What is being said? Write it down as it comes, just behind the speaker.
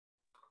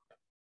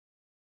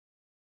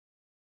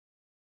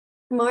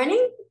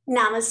Morning.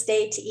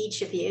 Namaste to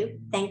each of you.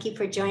 Thank you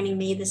for joining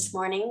me this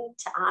morning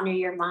to honor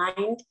your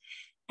mind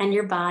and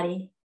your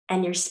body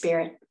and your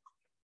spirit.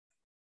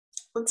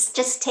 Let's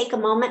just take a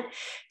moment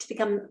to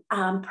become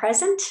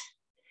present.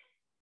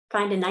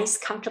 Find a nice,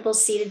 comfortable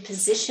seated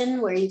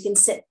position where you can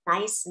sit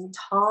nice and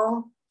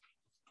tall,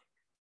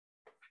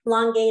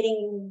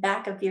 elongating the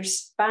back of your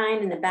spine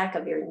and the back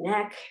of your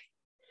neck,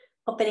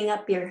 opening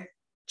up your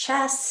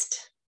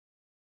chest,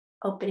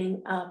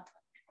 opening up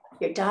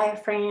your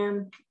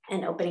diaphragm,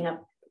 and opening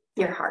up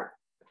your heart.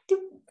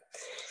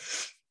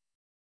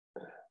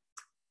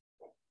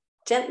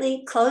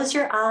 Gently close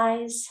your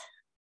eyes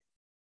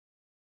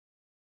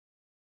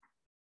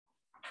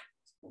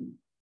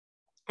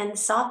and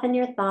soften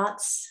your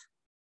thoughts.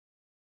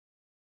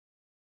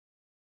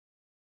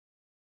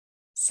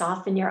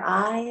 Soften your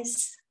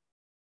eyes.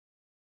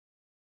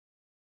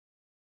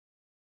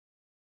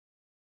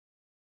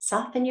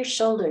 Soften your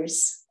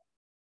shoulders.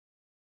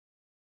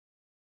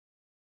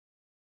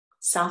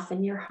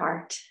 Soften your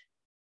heart.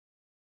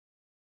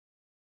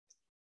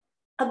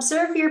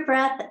 Observe your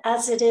breath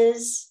as it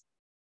is,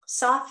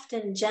 soft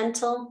and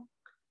gentle,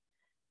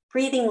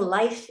 breathing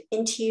life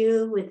into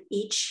you with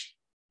each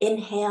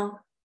inhale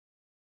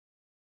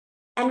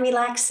and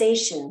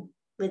relaxation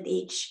with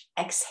each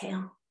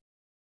exhale.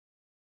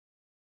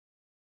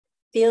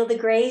 Feel the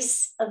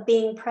grace of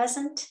being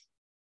present,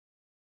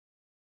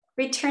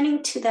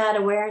 returning to that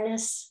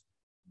awareness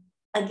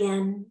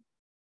again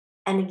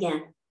and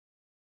again.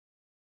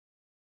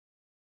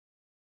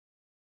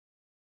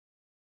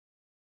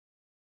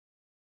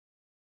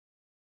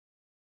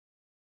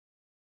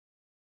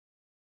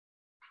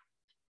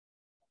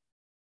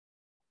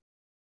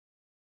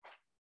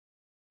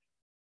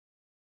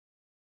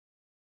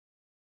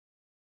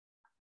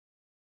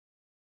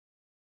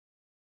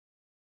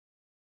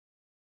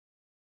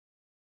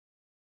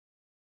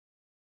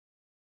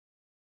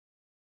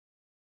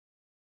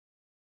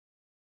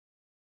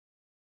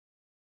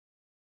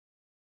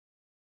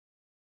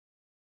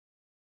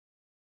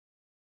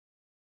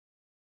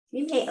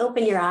 You may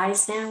open your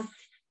eyes now.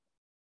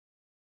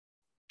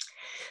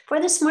 For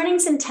this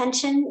morning's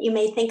intention, you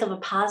may think of a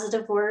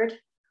positive word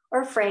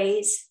or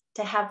phrase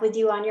to have with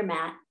you on your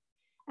mat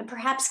and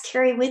perhaps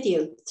carry with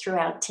you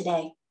throughout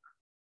today.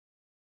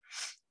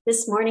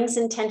 This morning's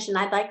intention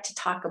I'd like to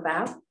talk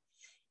about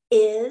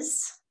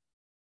is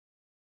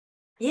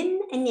Yin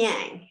and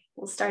Yang.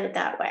 We'll start it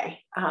that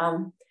way.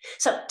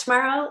 So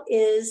tomorrow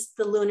is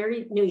the Lunar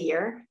New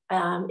Year.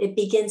 It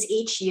begins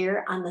each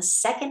year on the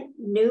second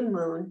new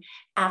moon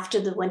after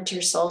the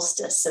winter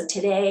solstice. So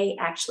today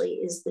actually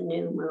is the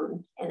new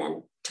moon. And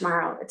then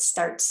tomorrow it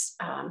starts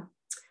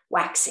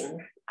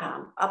waxing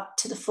up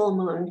to the full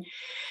moon.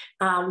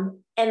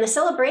 And the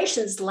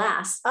celebrations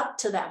last up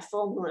to that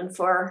full moon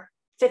for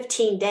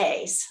 15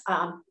 days.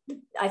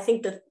 I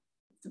think the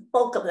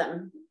bulk of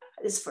them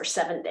is for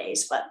 7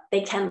 days, but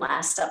they can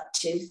last up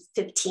to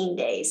 15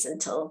 days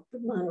until the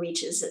moon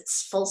reaches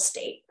its full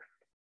state.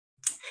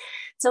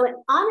 So in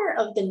honor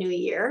of the new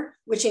year,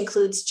 which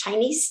includes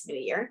Chinese New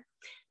Year,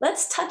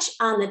 let's touch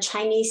on the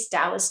Chinese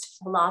Taoist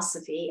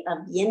philosophy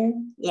of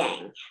Yin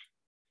Yang.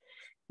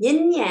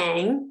 Yin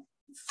Yang,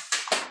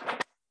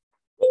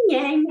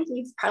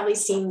 you've probably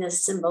seen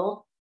this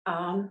symbol,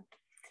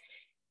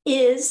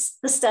 is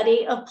the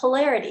study of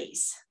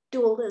polarities,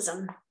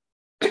 dualism.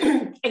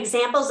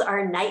 Examples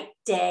are night,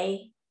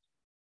 day,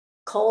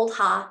 cold,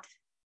 hot,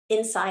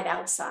 inside,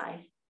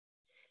 outside.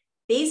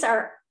 These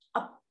are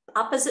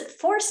opposite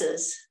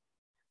forces,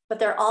 but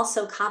they're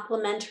also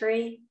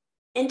complementary,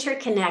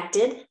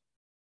 interconnected,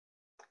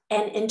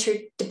 and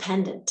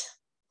interdependent.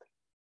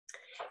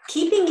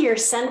 Keeping your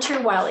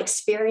center while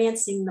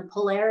experiencing the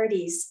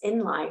polarities in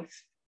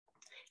life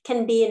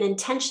can be an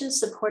intention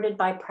supported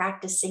by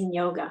practicing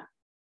yoga.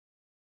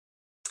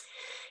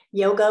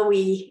 Yoga,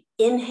 we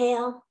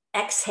inhale,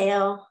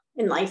 exhale.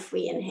 In life,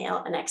 we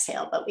inhale and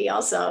exhale, but we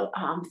also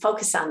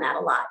focus on that a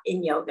lot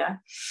in yoga.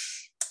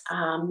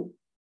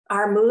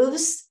 Our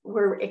moves,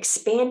 we're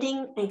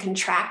expanding and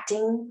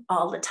contracting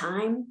all the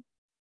time,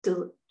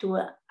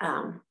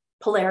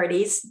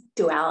 polarities,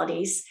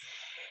 dualities.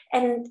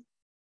 And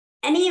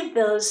any of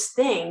those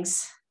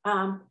things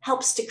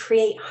helps to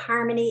create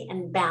harmony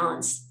and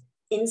balance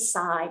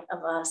inside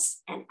of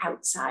us and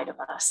outside of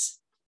us.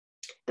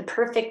 The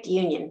perfect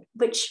union,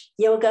 which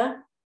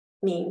yoga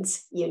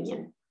means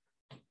union.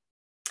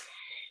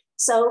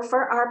 So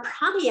for our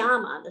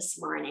pranayama this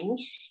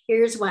morning,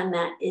 here's one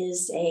that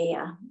is a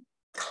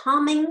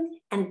calming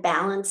and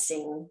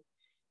balancing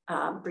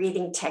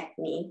breathing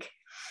technique.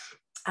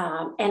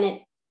 And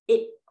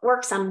it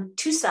works on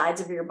two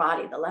sides of your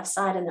body, the left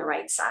side and the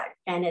right side.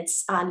 And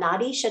it's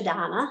Nadi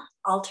Shodhana,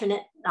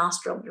 alternate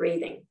nostril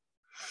breathing.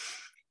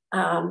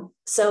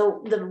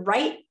 So the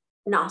right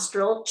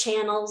nostril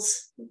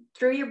channels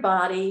through your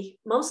body,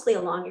 mostly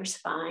along your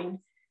spine,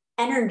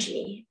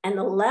 energy, and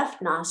the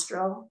left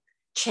nostril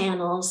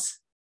channels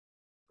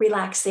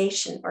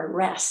relaxation or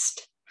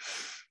rest.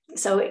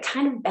 So it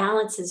kind of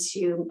balances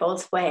you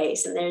both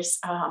ways. And there's,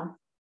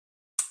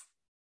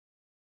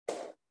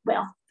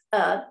 well,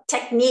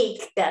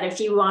 technique that if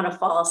you want to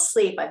fall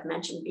asleep, I've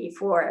mentioned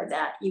before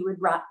that you would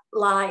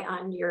lie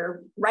on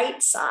your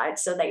right side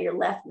so that your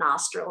left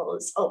nostril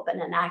is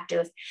open and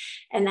active.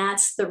 And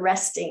that's the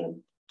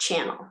resting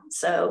channel.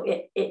 So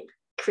it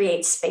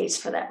creates space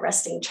for that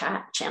resting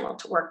channel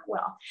to work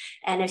well.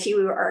 And if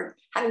you are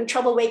having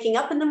trouble waking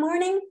up in the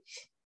morning,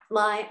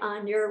 lie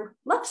on your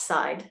left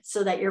side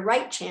so that your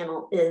right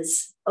channel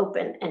is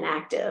open and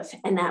active,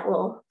 and that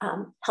will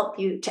help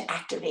you to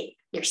activate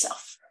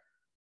yourself.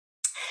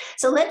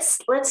 So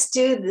let's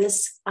do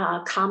this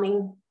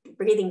calming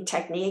breathing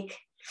technique,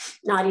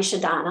 Nadi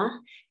Shodhana.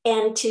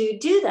 And to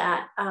do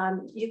that,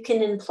 you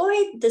can employ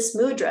this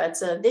mudra.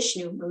 It's a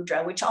Vishnu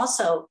mudra, which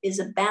also is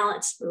a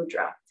balanced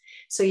mudra.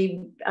 So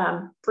you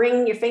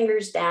bring your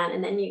fingers down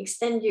and then you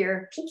extend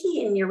your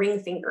pinky and your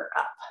ring finger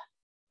up.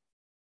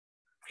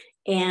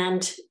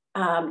 And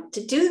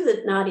to do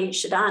the Nadi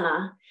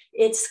Shodhana,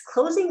 it's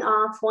closing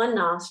off one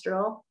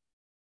nostril.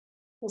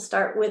 We'll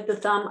start with the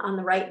thumb on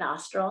the right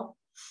nostril.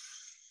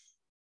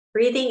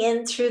 Breathing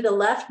in through the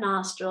left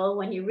nostril.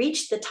 When you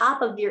reach the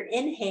top of your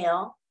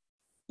inhale,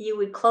 you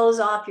would close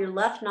off your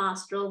left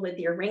nostril with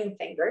your ring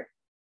finger.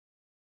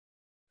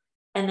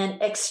 And then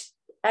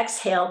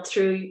exhale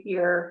through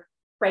your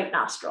right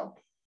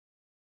nostril.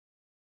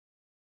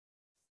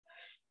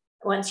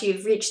 Once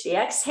you've reached the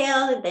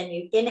exhale, then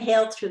you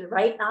inhale through the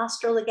right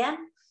nostril again.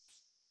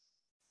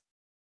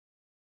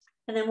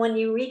 And then when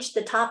you reach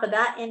the top of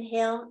that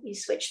inhale, you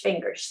switch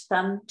fingers,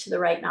 thumb to the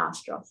right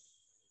nostril.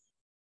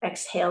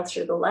 Exhale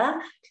through the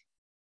left.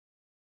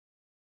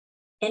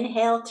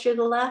 Inhale through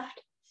the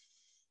left.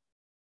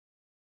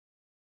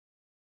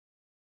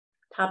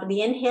 Top of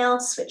the inhale,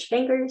 switch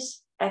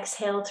fingers.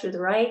 Exhale through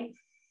the right.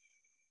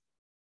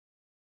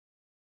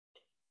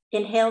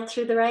 Inhale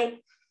through the right.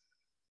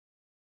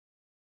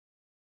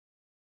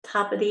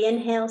 Top of the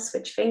inhale,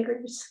 switch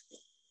fingers.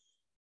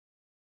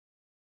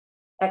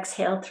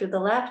 Exhale through the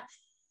left.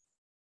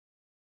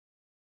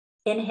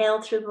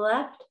 Inhale through the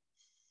left.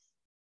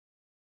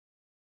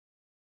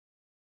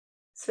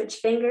 Switch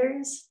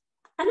fingers.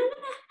 And I'm going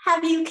to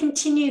have you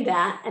continue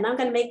that. And I'm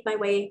going to make my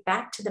way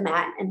back to the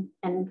mat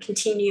and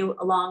continue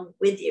along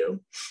with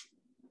you.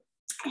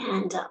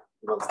 And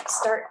we'll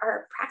start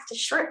our practice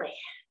shortly.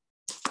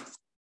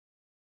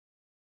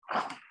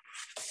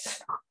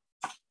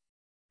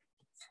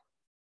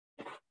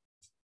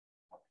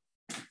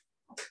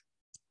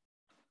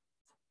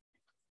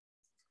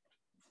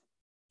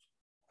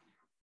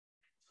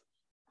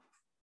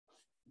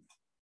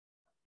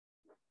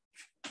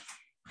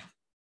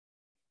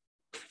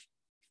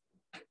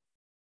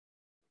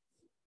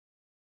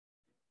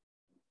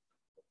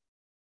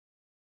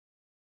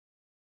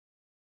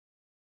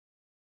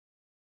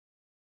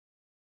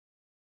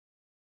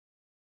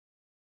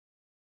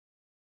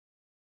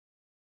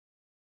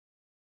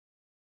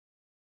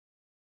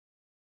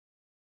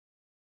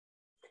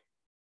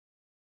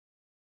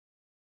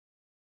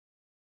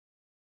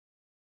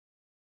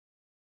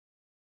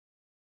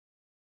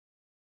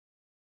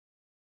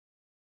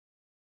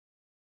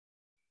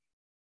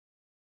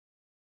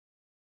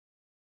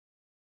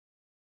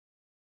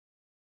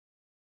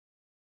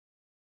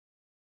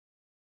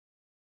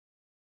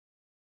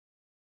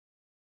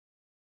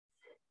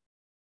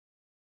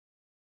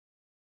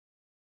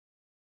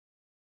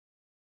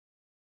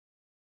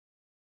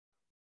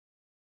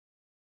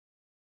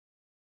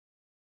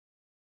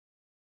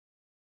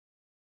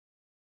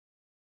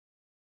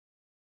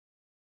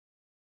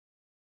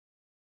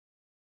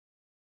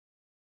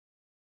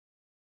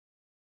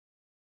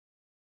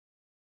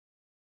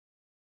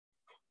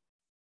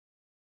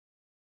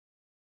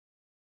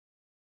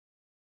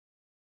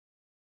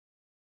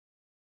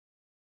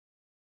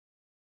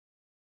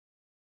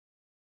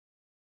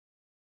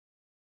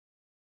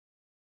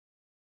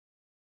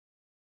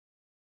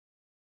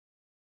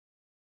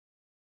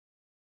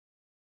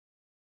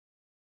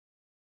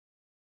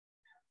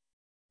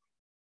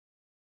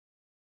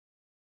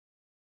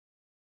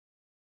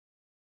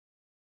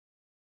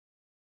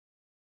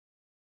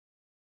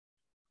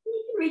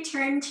 You can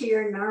return to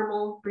your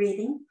normal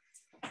breathing.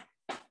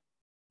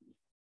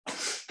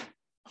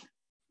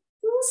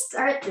 We'll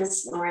start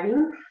this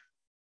morning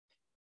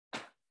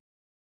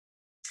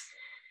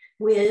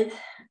with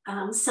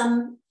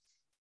some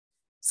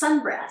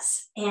sun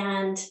breaths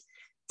and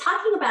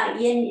talking about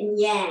yin and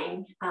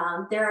yang.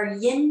 There are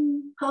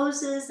yin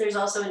poses. There's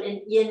also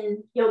an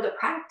yin yoga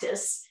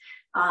practice,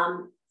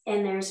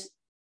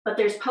 but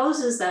there's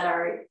poses that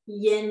are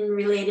yin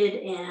related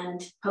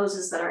and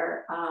poses that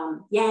are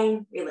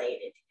yang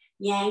related.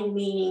 Yang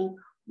meaning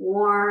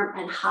warm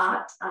and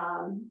hot.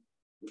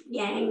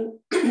 Yang,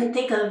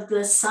 think of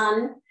the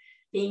sun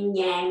being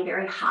yang,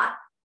 very hot,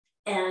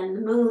 and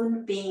the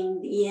moon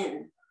being the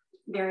yin,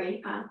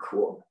 very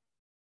cool.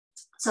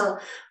 So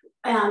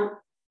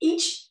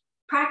each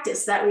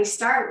practice that we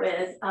start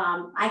with,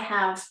 I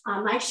have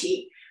on my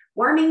sheet,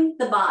 warming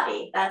the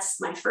body. That's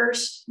my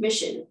first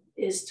mission,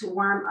 is to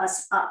warm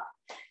us up.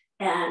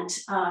 And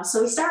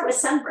so we start with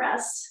sun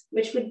breaths,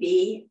 which would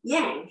be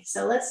yang.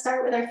 So let's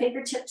start with our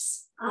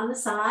fingertips on the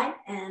side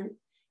and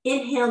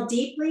Inhale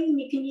deeply,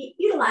 and you can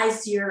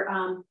utilize your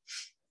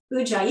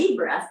Ujjayi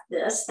breath,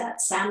 that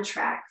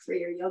soundtrack for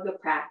your yoga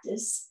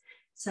practice.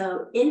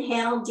 So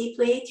inhale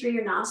deeply through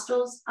your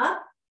nostrils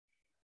up,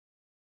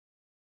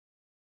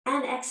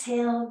 and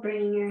exhale,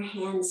 bringing your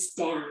hands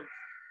down.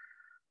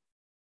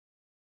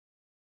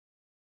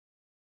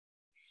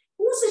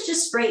 And this is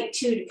just great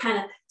too, to kind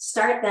of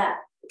start that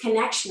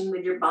connection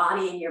with your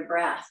body and your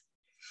breath.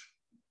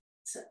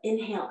 So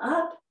inhale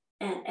up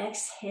and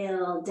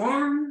exhale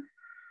down.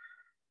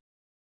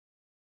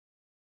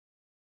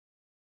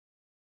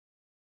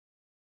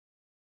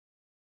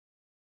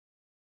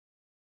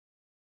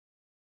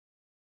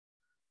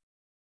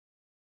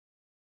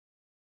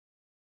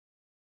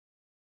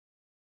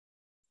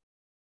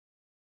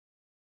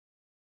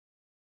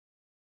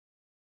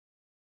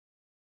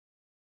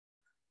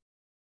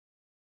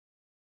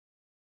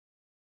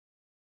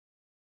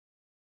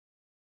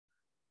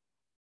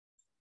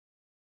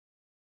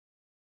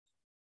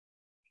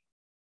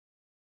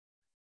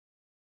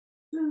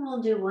 And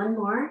we'll do one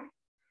more.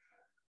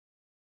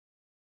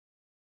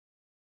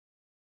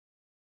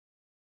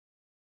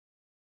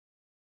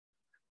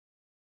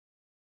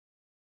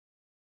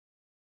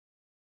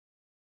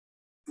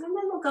 And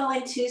then we'll go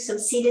into some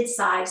seated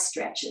side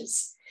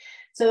stretches.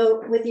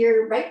 So with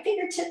your right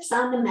fingertips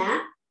on the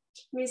mat,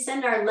 we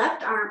send our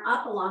left arm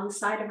up along the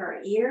side of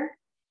our ear.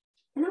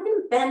 And I'm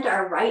going to bend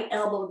our right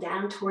elbow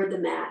down toward the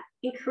mat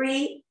and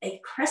create a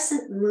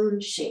crescent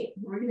moon shape.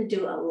 We're going to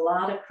do a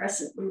lot of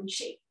crescent moon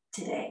shape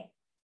today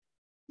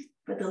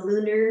for the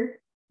Lunar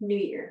New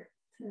Year.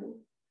 So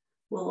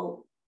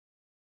we'll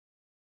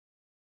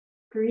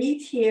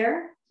breathe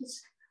here.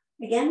 Just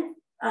again,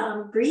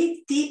 breathe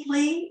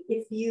deeply.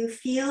 If you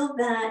feel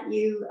that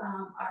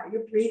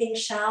you're breathing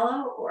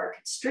shallow or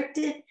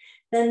constricted,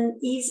 then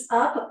ease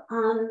up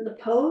on the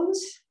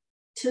pose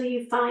till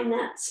you find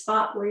that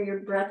spot where your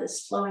breath is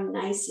flowing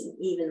nice and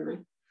evenly.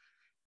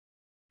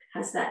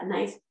 Has that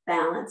nice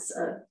balance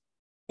of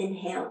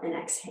inhale and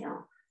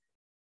exhale.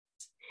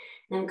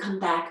 Then come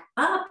back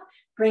up,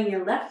 bring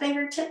your left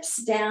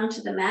fingertips down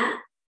to the mat.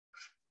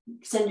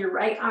 Send your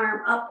right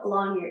arm up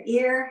along your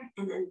ear,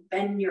 and then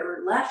bend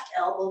your left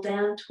elbow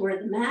down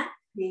toward the mat,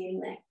 creating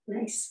that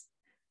nice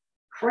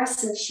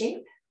crescent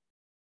shape.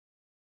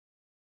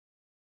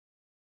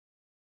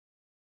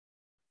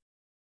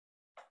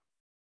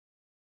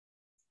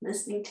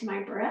 Listening to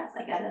my breath,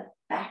 I gotta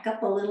back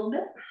up a little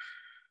bit.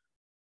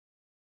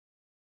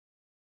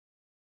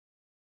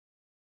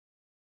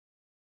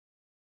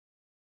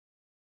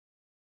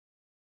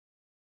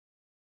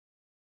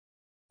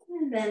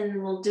 And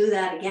then we'll do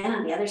that again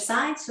on the other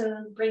side.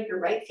 So bring your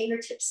right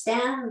fingertips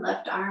down,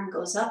 left arm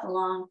goes up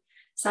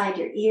alongside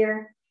your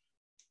ear,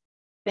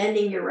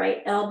 bending your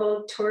right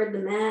elbow toward the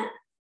mat.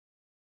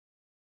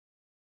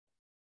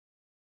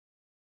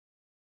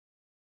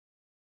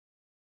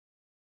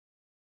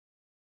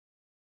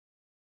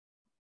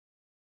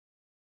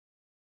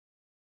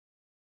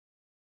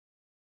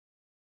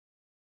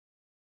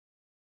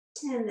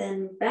 And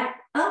then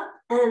back up,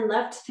 and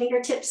left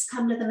fingertips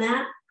come to the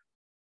mat.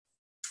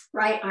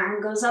 Right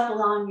arm goes up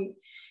along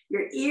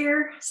your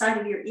ear, side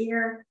of your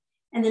ear,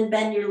 and then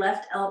bend your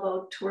left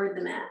elbow toward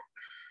the mat.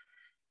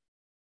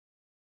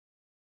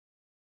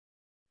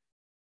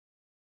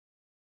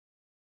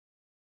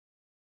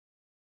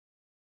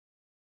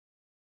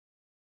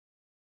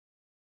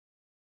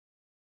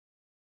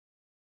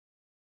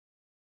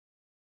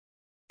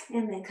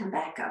 And then come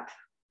back up.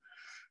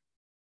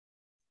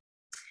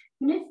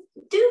 I'm going to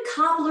do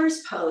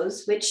cobbler's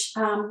pose, which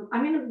I'm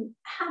going to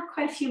have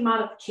quite a few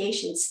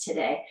modifications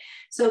today.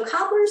 So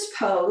cobbler's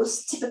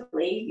pose,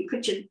 typically you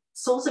put your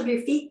soles of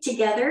your feet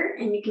together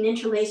and you can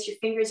interlace your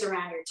fingers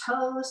around your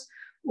toes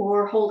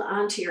or hold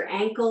onto your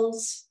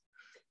ankles.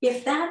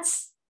 If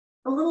that's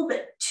a little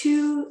bit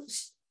too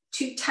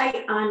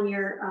tight on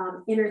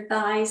your inner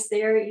thighs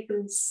there, you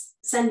can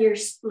send your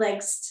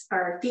legs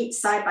or feet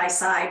side by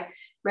side,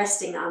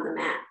 resting on the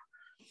mat.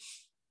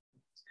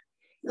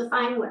 You'll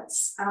find what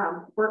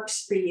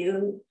works for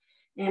you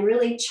and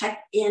really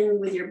check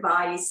in with your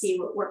body, see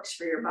what works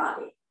for your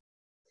body.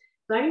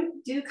 So I'm going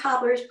to do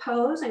cobbler's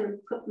pose. I'm going to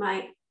put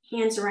my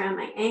hands around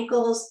my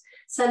ankles,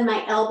 send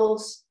my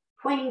elbows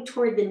pointing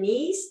toward the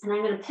knees, and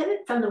I'm going to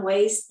pivot from the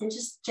waist and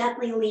just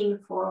gently lean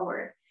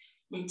forward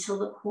until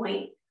the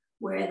point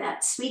where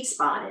that sweet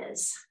spot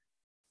is.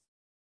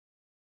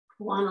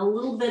 I want a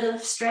little bit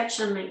of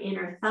stretch on my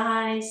inner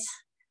thighs,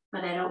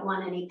 but I don't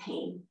want any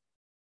pain.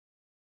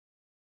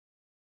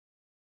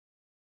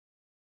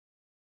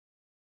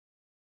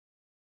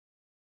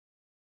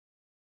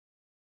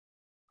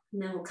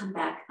 And then we'll come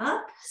back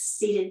up,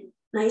 seated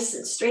nice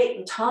and straight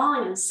and tall.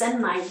 I'm going to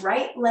send my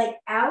right leg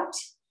out,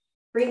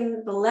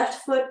 bring the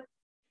left foot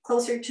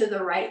closer to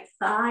the right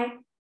thigh.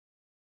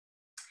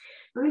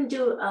 We're going to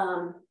do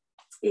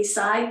a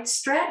side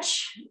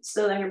stretch.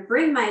 So I'm going to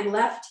bring my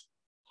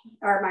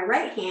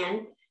right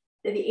hand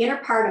to the inner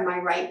part of my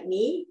right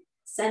knee,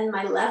 send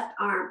my left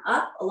arm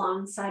up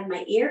alongside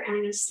my ear, and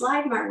I'm going to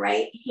slide my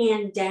right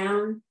hand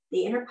down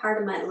the inner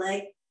part of my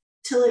leg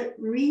till it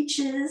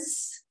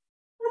reaches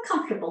a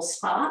comfortable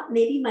spot,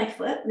 maybe my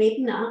foot,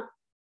 maybe not.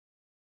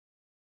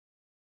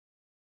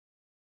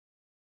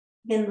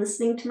 Again,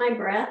 listening to my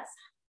breath.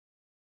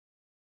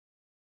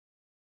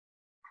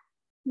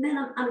 And then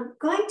I'm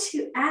going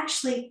to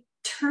actually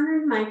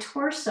turn my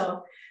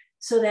torso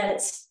so that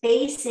it's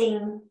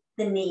facing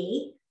the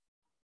knee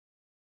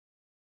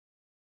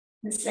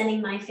and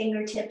sending my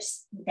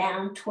fingertips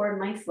down toward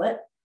my foot.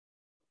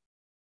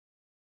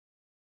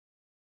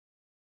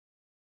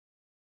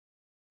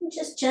 And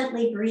just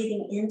gently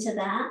breathing into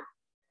that.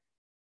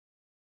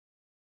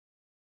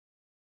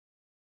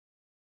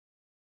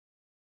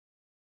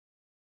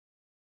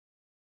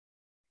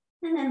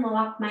 And then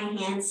walk my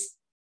hands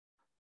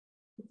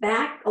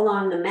back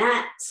along the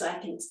mat so I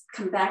can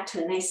come back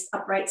to a nice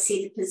upright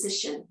seated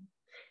position.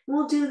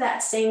 We'll do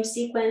that same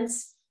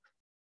sequence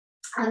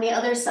on the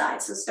other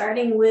side. So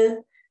starting with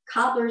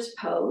cobbler's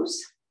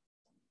pose.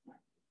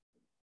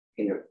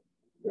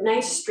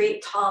 Nice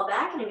straight tall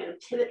back, and I'm going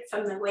to pivot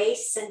from the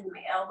waist, send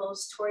my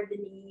elbows toward the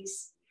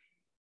knees,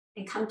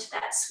 and come to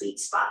that sweet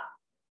spot.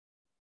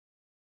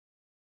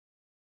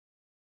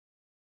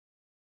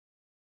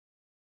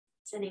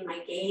 Sending my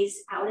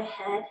gaze out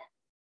ahead.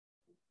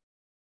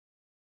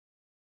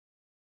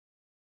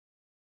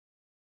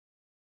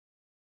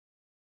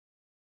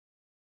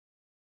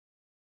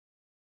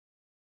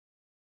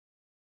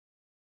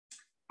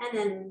 And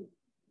then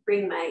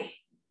bring my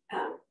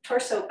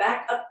torso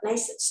back up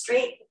nice and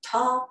straight,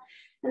 tall,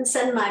 and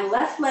send my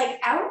left leg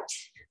out.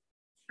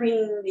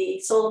 Bring the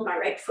sole of my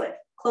right foot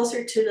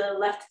closer to the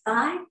left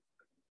thigh.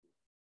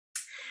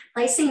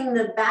 Placing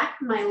the back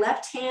of my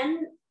left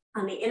hand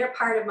on the inner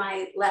part of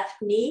my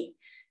left knee.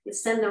 You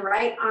send the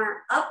right arm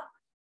up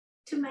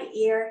to my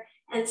ear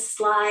and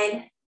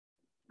slide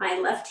my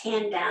left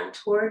hand down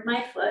toward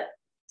my foot.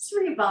 Just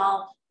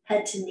revolve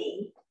head to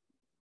knee.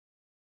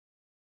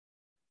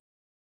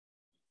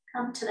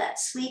 Come to that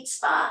sweet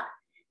spot.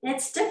 And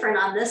it's different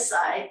on this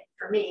side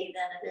for me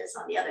than it is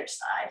on the other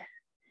side.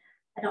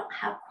 I don't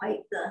have quite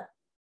the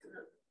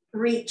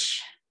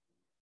reach.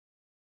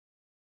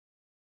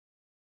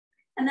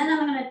 And then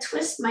I'm going to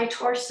twist my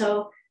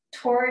torso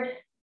toward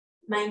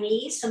my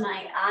knee, so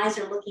my eyes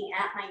are looking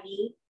at my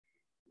knee.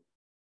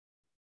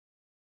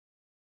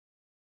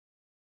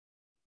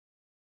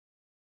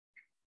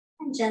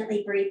 And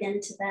gently breathe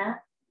into that.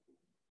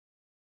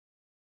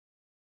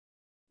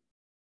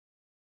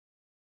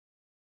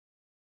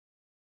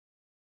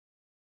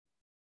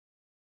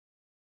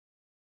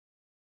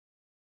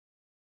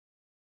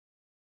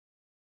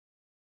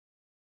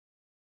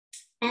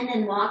 And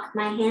then walk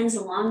my hands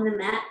along the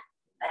mat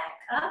back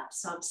up.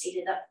 So I'm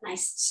seated up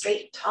nice,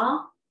 straight,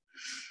 tall.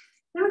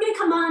 Then we're going to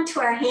come on to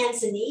our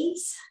hands and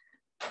knees.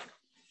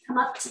 Come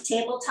up to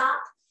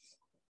tabletop.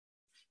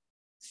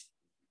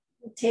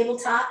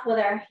 Tabletop with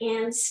our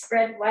hands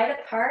spread wide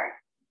apart,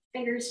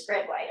 fingers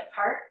spread wide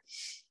apart.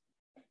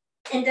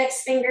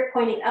 Index finger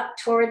pointing up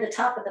toward the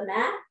top of the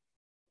mat.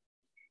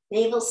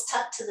 Navel's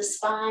tucked to the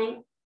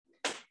spine.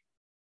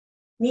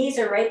 Knees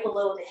are right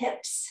below the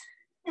hips.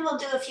 And we'll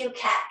do a few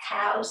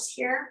cat-cows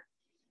here.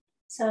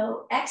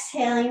 So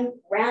exhaling,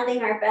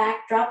 rounding our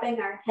back, dropping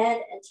our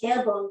head and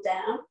tailbone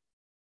down.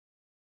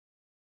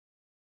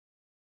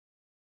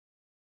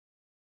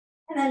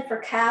 And then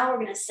for cow, we're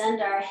going to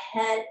send our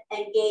head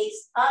and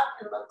gaze up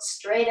and look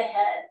straight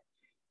ahead.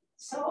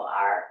 So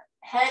our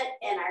head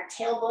and our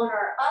tailbone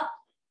are up.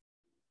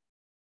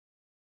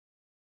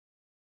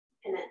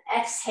 And then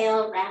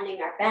exhale,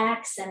 rounding our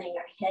back, sending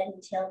our head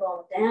and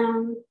tailbone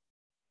down.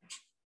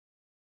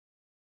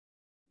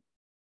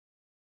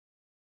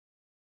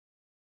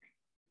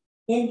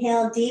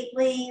 Inhale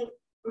deeply,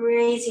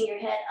 raising your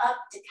head up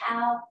to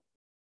cow.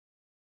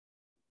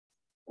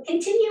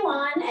 Continue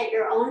on at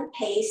your own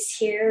pace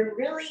here,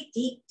 really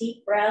deep,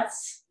 deep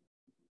breaths.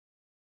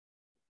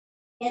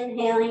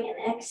 Inhaling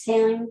and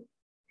exhaling,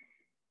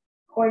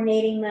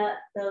 coordinating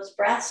those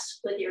breaths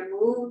with your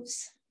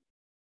moves.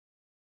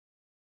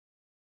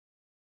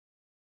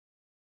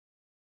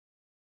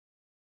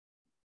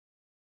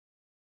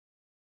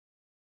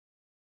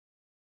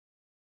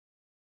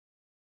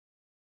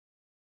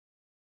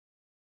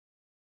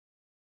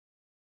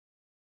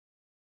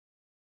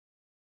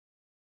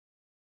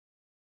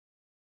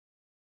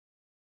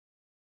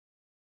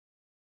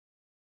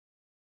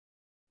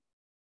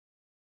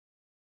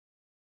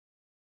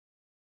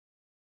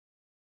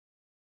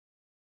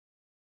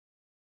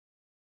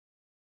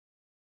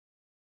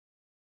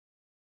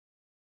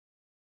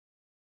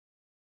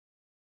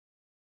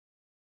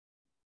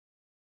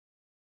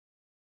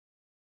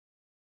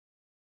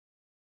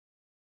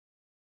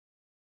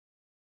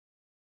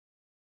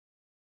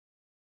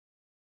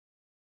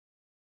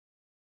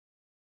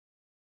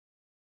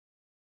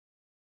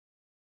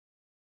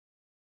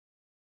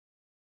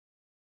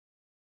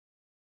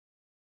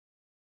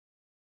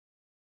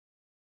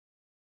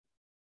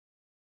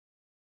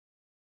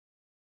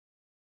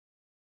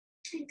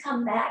 And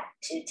come back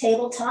to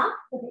tabletop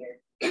with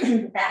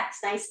your backs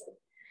nice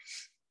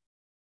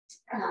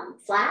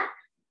and flat.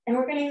 And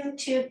we're going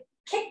to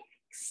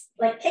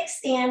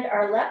kickstand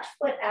our left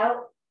foot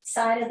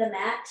outside of the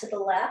mat to the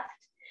left.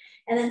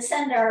 And then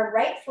send our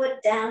right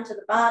foot down to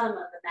the bottom of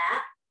the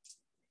mat.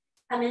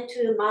 Come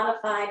into a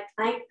modified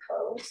plank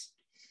pose.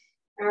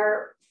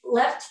 Our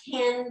left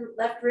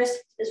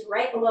wrist is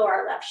right below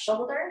our left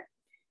shoulder.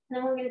 And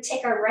then we're going to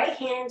take our right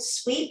hand,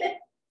 sweep it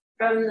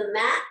from the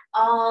mat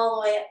all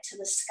the way up to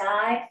the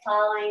sky,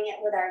 following it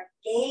with our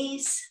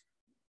gaze.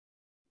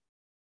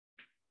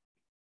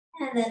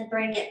 And then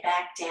bring it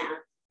back down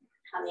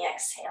on the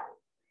exhale.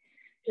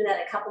 Do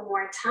that a couple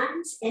more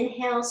times.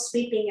 Inhale,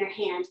 sweeping your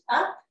hand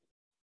up.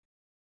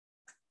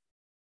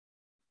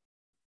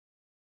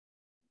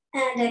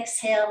 And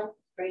exhale,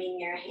 bringing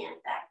your hand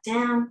back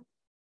down.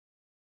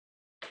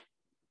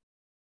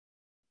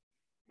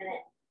 And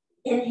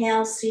then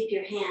inhale, sweep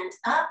your hand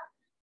up.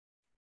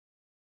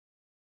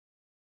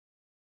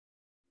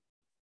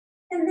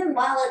 And then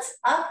while it's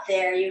up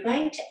there, you're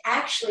going to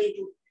actually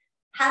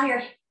have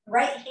your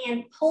right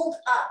hand pulled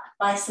up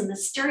by some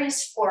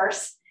mysterious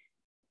force,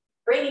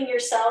 bringing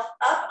yourself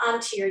up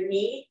onto your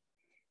knee.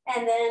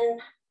 And then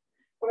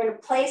we're going to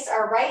place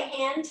our right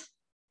hand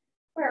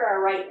where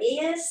our right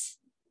knee is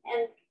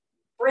and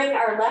bring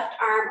our left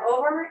arm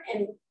over.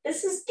 And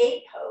this is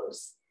gate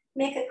pose.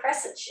 Make a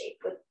crescent shape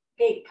with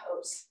gate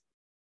pose.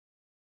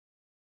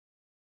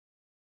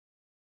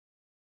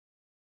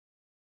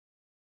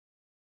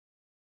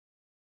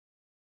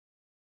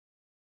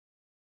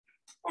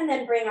 And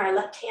then bring our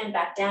left hand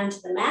back down to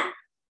the mat.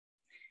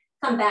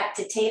 Come back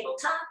to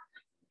tabletop.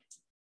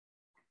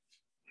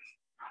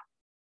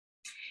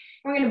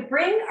 We're going to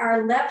bring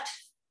our left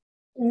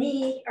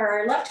knee, or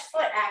our left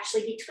foot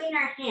actually, between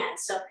our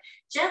hands. So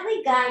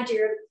gently guide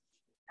your,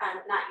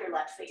 not your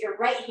left foot, your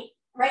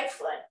right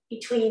foot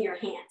between your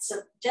hands. So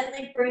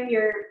gently bring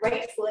your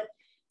right foot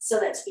so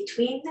that's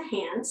between the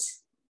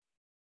hands.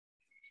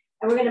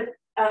 And we're going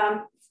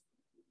to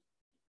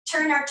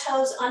turn our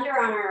toes under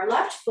on our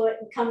left foot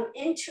and come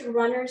into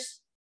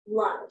runner's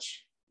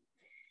lunge.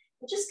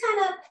 And just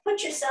kind of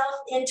put yourself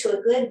into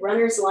a good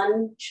runner's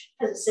lunge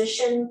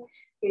position.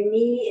 Your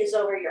knee is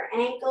over your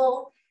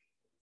ankle.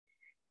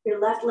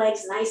 Your left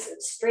leg's nice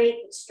and straight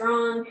and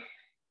strong.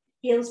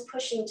 Heels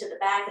pushing to the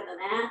back of the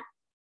mat.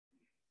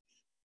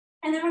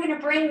 And then we're going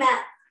to bring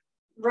that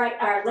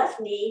our left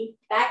knee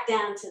back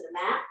down to the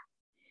mat.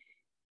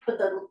 Put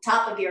the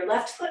top of your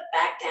left foot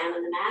back down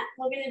on the mat.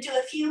 We're going to do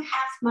a few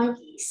half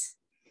monkeys.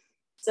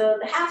 So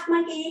the half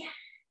monkey,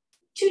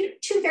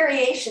 two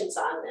variations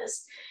on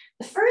this.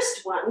 The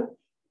first one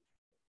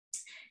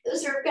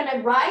is we're going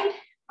to ride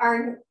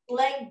our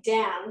leg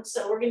down.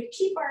 So we're going to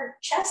keep our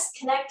chest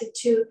connected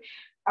to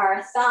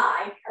our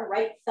thigh, our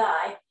right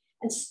thigh,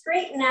 and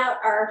straighten out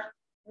our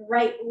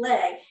right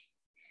leg.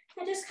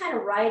 And just kind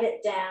of ride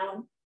it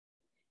down,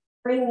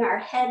 bringing our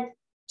head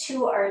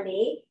to our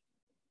knee.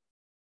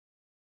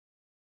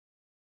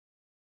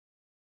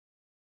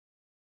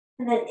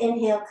 And then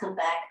inhale, come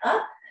back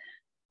up.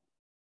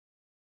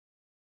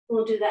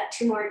 We'll do that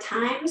 2 more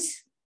times.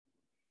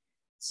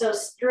 So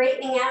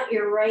straightening out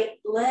your right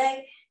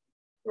leg,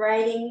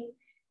 riding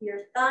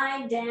your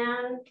thigh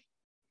down,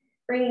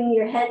 bringing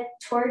your head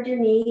toward your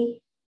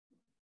knee.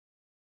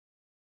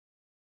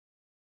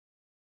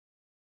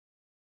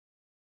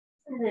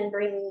 And then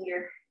bringing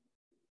your,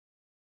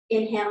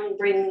 inhaling,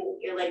 bringing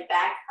your leg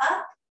back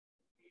up.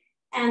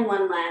 And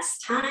one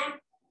last time.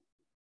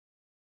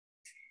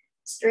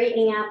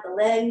 Straightening out the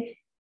leg,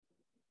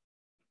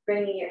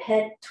 bringing your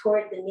head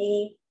toward the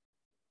knee.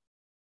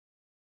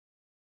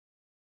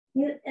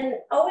 And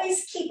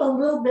always keep a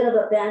little bit of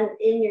a bend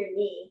in your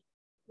knee.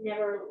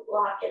 Never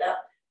lock it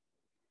up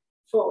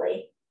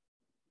fully.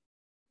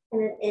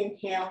 And then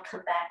inhale,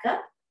 come back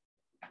up.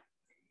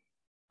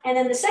 And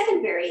then the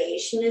second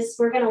variation is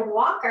we're going to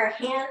walk our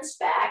hands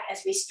back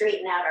as we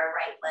straighten out our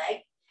right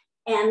leg.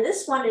 And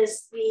this one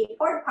is, the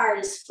important part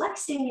is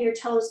flexing your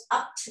toes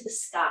up to the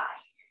sky.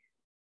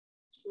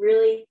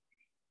 Really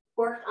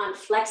work on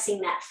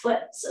flexing that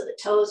foot so the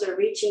toes are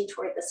reaching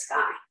toward the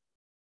sky.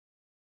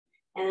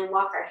 And then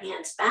walk our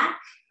hands back.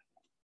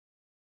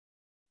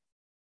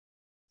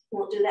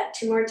 We'll do that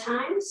 2 more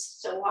times.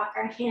 So walk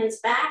our hands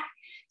back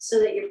so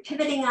that you're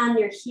pivoting on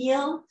your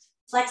heel,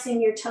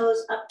 flexing your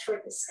toes up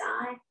toward the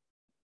sky.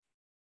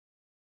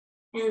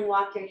 And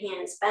walk your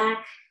hands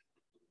back.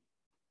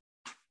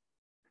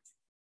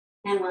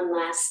 And one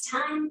last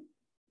time.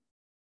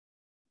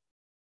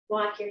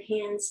 Walk your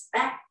hands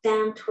back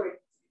down toward the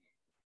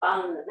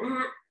bottom of the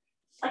mat,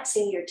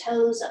 flexing your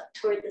toes up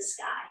toward the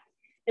sky.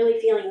 Really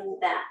feeling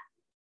that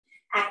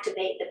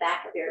activate the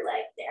back of your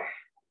leg there.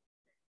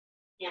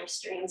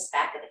 Hamstrings,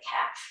 back of the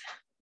calf.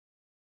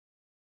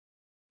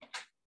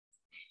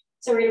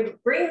 So we're going to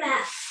bring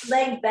that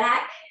leg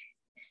back,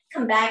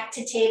 come back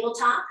to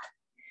tabletop.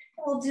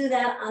 We'll do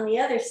that on the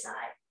other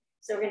side.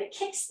 So we're going to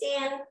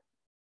kickstand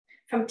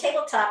from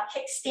tabletop,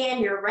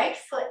 kickstand your right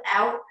foot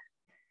out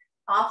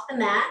off the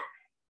mat.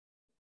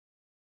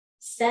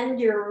 Send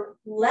your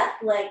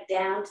left leg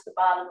down to the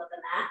bottom of the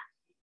mat.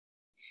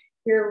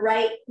 Your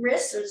right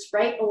wrist is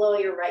right below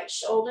your right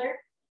shoulder.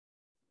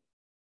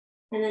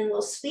 And then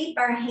we'll sweep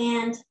our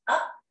hand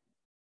up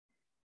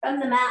from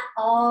the mat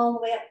all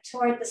the way up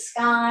toward the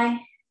sky.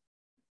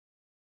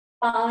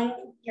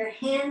 Following your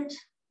hand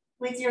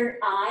with your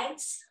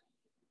eyes.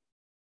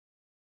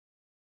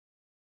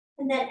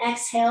 And then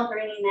exhale,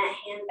 bringing that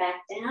hand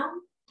back down.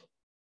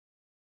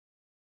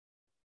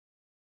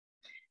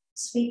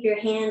 Sweep your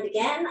hand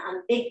again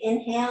on big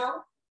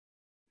inhale.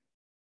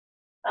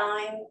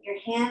 Following your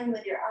hand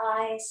with your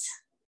eyes.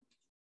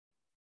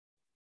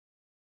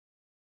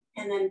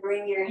 And then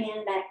bring your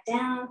hand back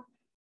down.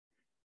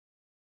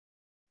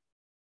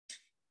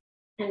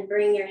 And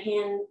bring your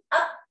hand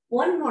up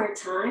one more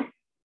time.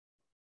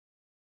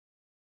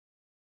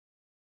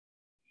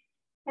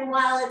 And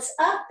while it's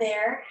up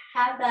there,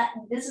 have that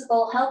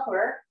invisible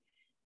helper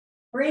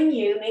bring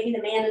you, maybe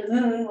the man of the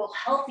moon will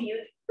help you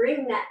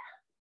bring that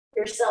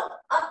yourself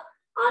up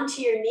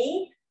onto your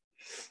knee.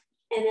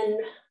 And then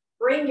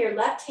bring your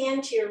left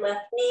hand to your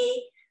left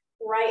knee,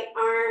 right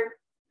arm.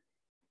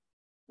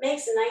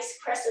 Makes a nice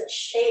crescent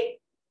shape.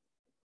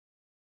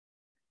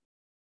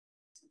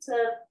 It's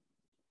a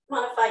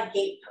modified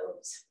gate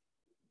pose.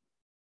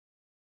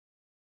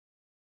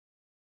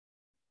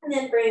 And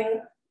then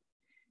bring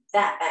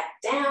that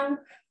back down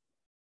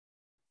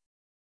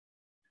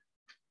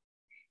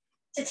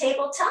to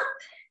tabletop.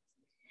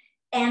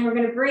 And we're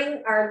going to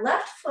bring our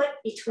left foot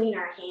between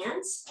our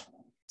hands.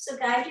 So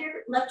guide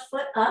your left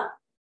foot up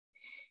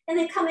and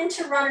then come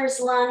into runner's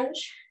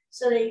lunge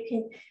so that you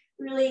can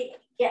really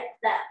get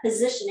that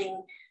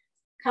positioning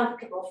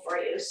comfortable for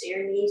you. So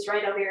your knees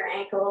right over your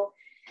ankle,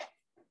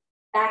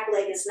 back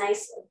leg is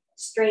nice and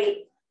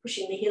straight,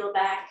 pushing the heel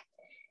back.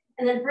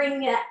 And then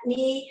bring that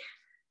knee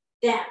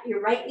down,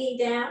 your right knee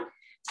down,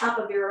 top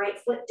of your right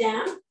foot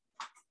down.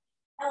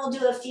 And we'll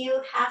do a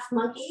few half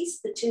monkeys,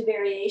 the two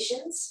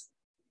variations.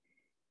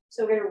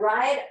 So we're going to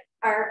ride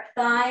our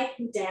thigh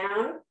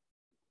down,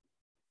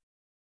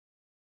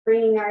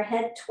 bringing our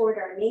head toward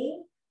our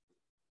knee.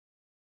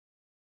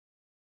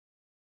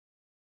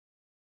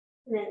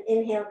 And then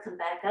inhale, come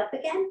back up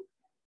again.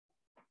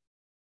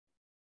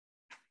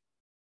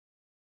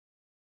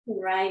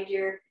 And ride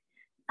your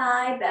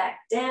thigh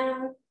back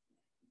down,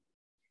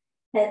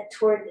 head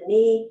toward the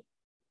knee.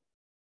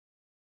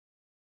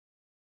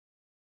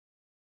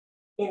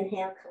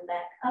 Inhale, come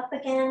back up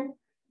again.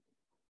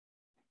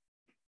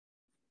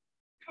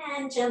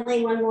 And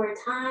gently one more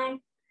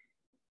time.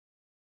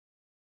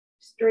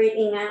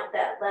 Straightening out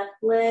that left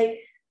leg,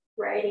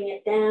 riding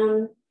it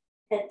down,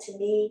 head to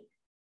knee.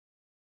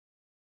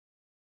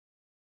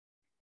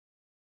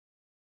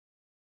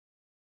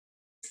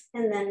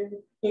 And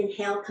then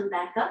inhale, come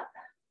back up.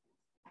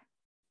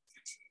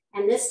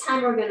 And this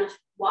time we're going to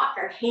walk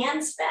our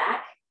hands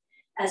back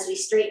as we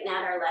straighten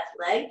out our left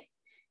leg,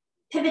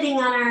 pivoting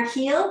on our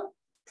heel,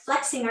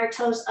 flexing our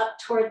toes up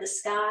toward the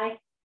sky.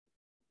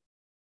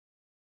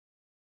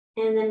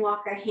 And then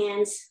walk our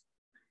hands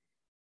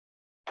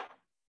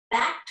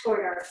back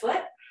toward our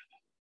foot.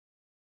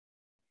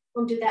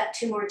 We'll do that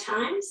 2 more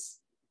times.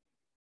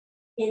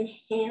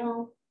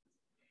 Inhale,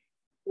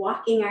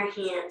 walking our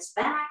hands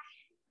back,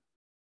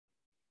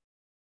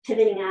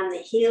 pivoting on the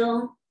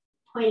heel,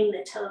 pointing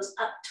the toes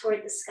up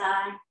toward the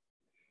sky,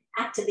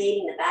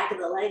 activating the back of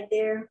the leg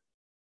there.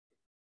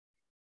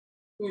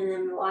 And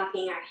then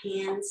walking our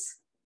hands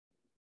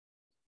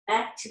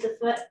back to the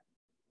foot.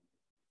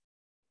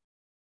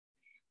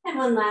 And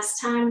one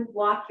last time,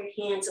 walk your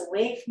hands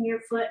away from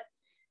your foot,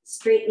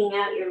 straightening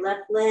out your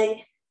left leg,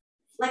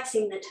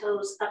 flexing the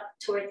toes up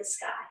toward the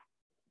sky.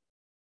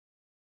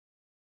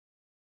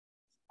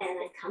 And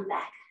then come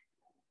back.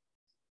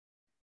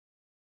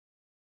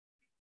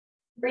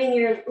 Bring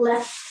your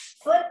left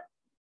foot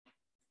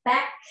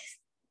back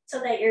so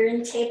that you're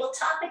in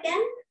tabletop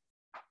again.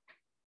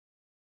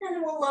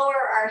 And we'll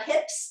lower our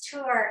hips to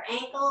our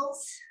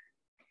ankles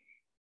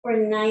for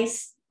a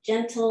nice,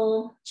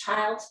 gentle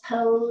child's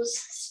pose,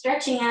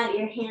 stretching out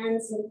your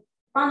hands in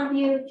front of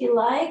you if you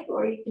like,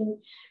 or you can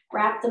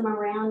wrap them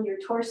around your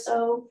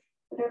torso,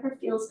 whatever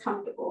feels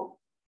comfortable.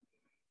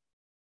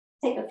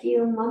 Take a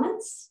few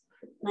moments,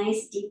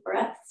 nice deep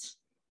breaths.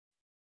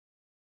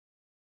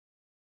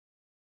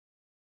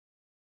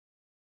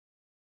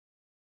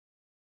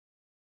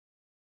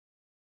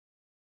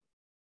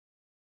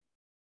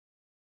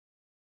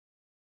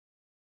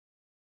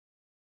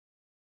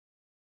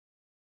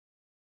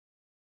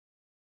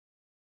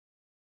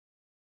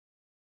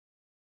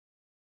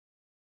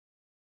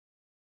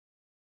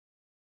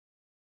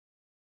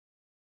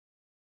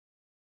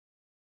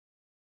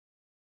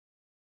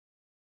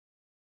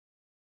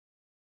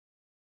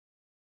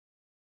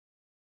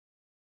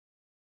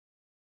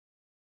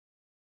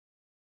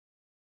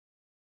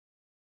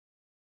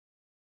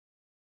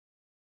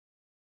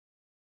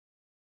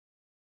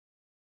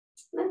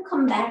 Then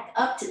come back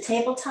up to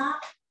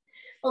tabletop.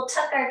 We'll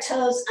tuck our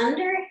toes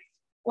under,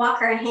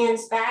 walk our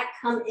hands back,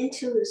 come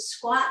into a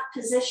squat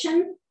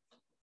position.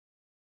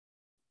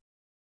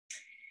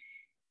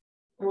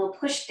 And we'll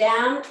push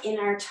down in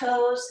our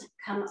toes and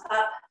come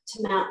up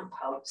to mountain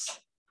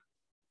pose.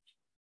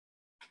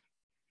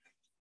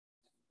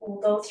 We'll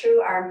go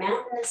through our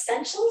mountain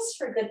essentials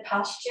for good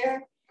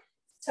posture.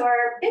 So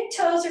our big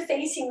toes are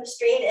facing the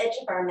straight edge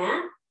of our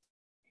mat.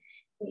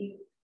 We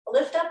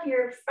lift up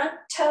your front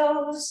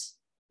toes,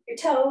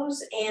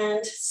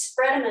 and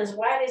spread them as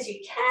wide as you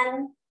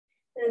can.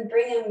 And then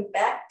bring them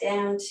back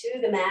down to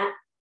the mat,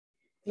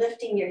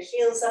 lifting your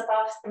heels up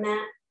off the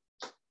mat.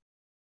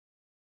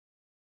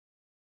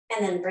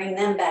 And then bring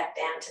them back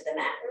down to the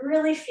mat. And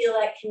really feel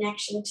that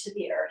connection to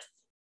the earth.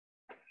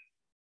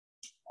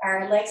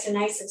 Our legs are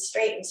nice and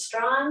straight and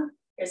strong.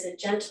 There's a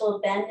gentle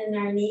bend in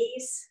our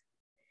knees.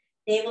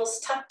 Navel's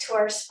tucked to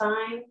our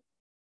spine,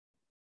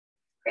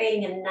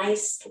 creating a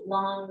nice,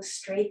 long,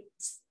 straight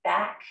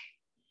back.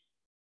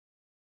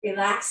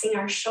 Relaxing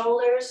our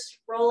shoulders,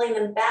 rolling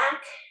them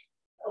back,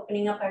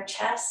 opening up our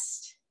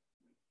chest.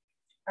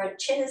 Our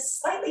chin is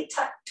slightly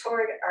tucked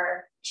toward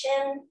our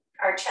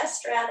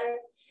chest rather,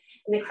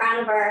 and the crown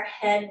of our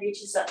head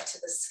reaches up to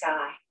the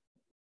sky.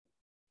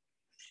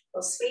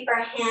 We'll sweep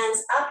our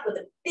hands up with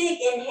a big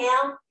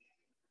inhale.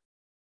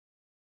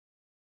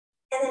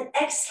 And then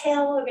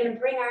exhale, we're going to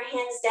bring our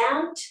hands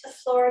down to the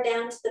floor,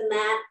 down to the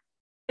mat,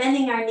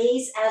 bending our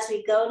knees as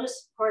we go to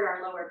support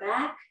our lower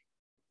back.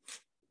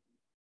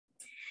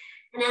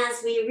 And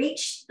as we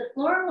reach the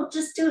floor, we'll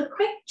just do a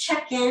quick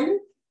check-in,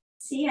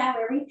 see how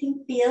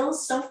everything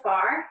feels so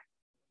far.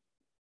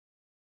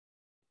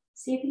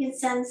 See if you can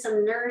send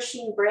some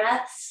nourishing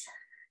breaths,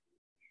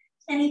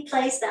 any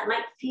place that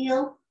might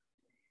feel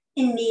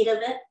in need of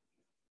it.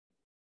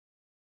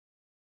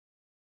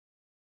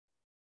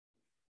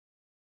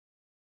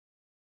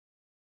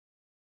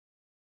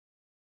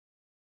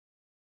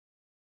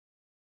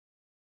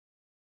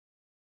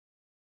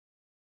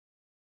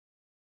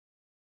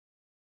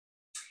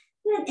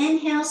 And then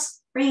inhale,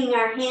 bringing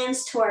our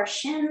hands to our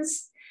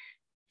shins,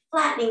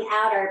 flattening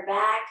out our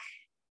back,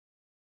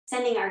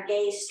 sending our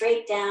gaze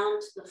straight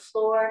down to the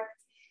floor,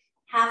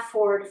 half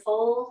forward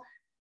fold.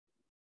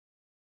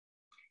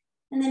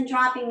 And then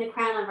dropping the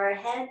crown of our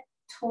head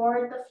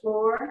toward the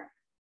floor,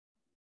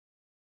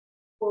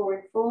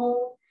 forward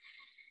fold.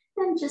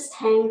 And just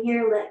hang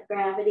here, let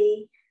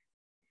gravity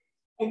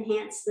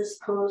enhance this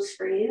pose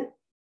for you.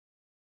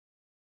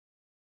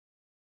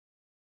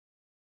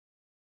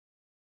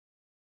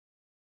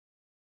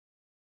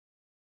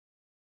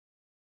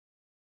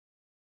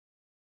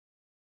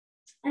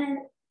 And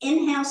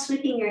inhale,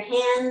 sweeping your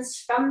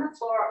hands from the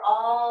floor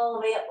all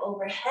the way up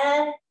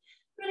overhead.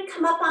 We're going to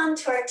come up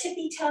onto our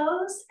tippy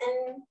toes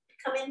and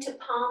come into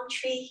palm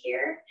tree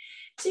here.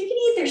 So you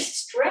can either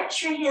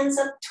stretch your hands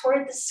up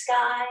toward the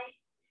sky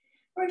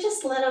or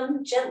just let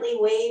them gently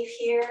wave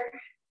here.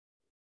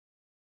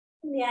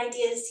 And the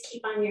idea is to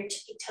keep on your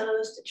tippy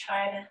toes to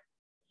try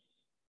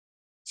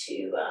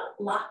to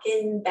lock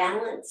in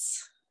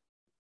balance.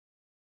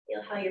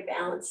 Feel how your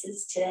balance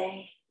is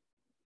today.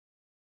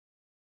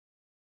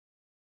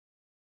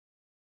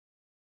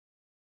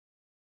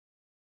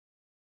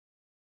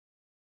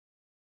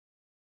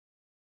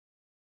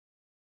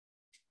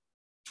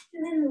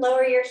 And then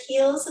lower your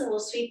heels and we'll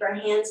sweep our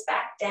hands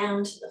back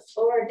down to the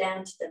floor,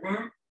 down to the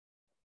mat.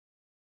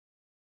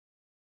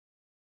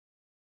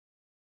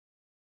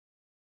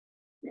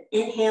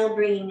 Inhale,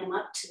 bringing them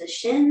up to the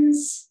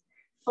shins,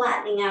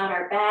 flattening out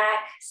our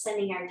back,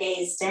 sending our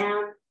gaze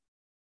down.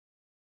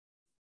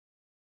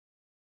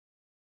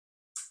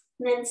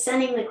 And then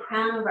sending the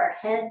crown of our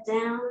head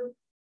down.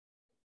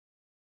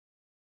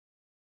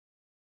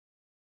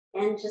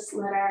 And just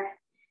let our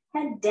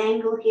head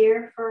dangle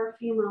here for a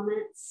few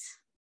moments.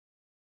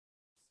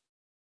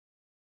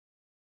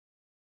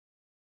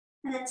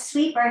 And then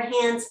sweep our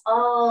hands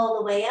all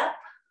the way up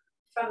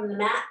from the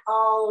mat,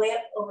 all the way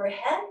up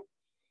overhead.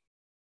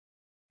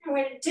 And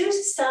we're going to do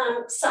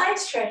some side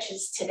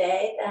stretches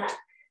today that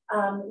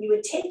you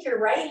would take your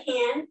right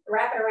hand,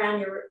 wrap it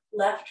around your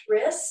left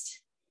wrist,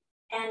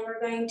 and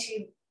we're going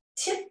to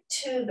tip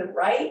to the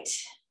right.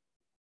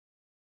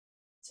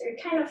 So you're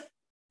kind of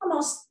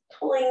almost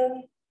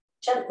pulling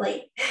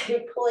gently,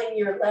 you're pulling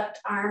your left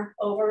arm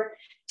over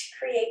to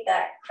create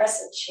that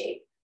crescent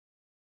shape.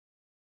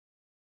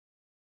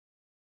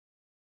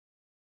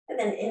 And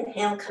then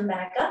inhale, come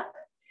back up.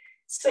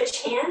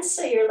 Switch hands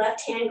so your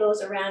left hand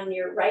goes around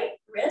your right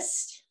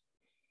wrist.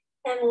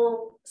 And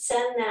we'll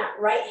send that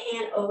right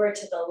hand over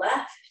to the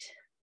left.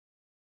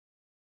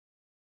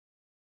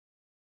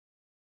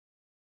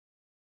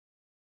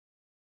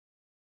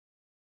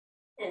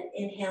 And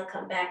inhale,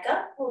 come back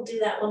up. We'll do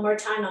that one more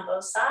time on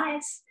both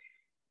sides.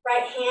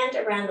 Right hand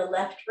around the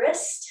left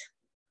wrist.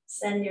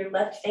 Send your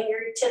left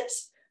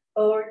fingertips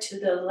over to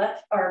the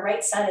left or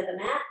right side of the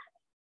mat.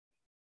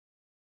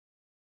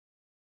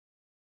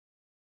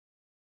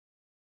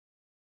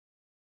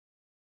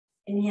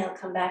 Inhale,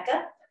 come back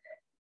up.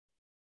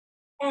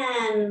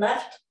 And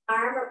left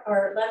arm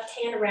or left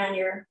hand around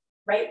your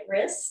right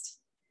wrist.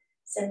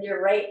 Send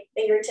your right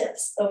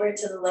fingertips over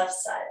to the left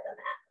side of the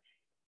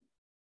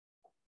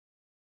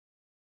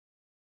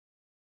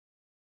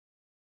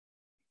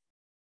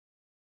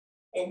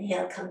mat.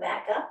 Inhale, come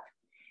back up.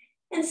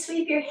 And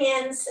sweep your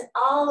hands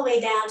all the way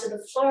down to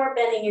the floor,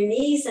 bending your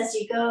knees as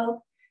you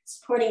go,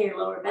 supporting your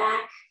lower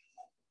back.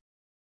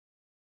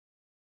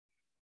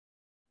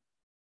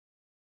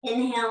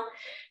 Inhale,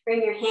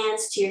 bring your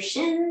hands to your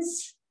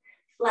shins,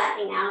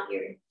 flattening out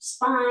your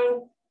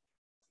spine.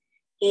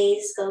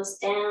 Gaze goes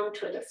down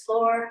toward the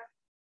floor.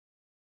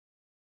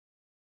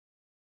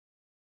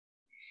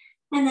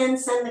 And then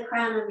send the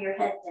crown of your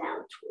head down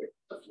toward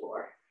the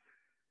floor.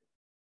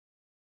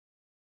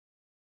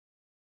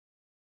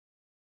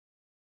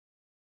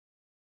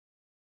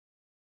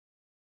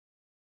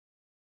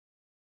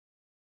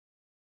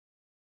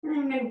 And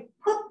then we're going to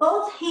put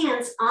both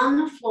hands on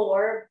the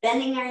floor,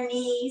 bending our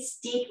knees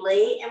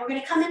deeply, and we're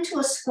going to come into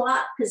a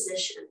squat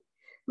position.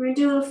 We're going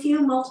to do a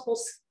few multiple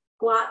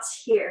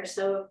squats here.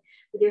 So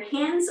with your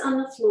hands on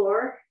the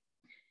floor,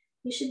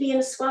 you should be in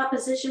a squat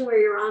position where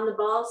you're on the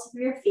balls of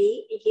your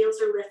feet. Your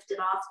heels are lifted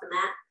off the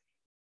mat.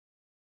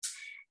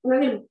 And we're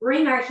going to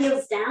bring our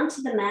heels down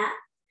to the mat,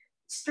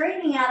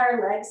 straightening out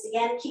our legs,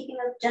 again, keeping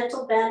a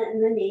gentle bend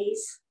in the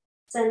knees,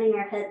 sending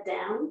our head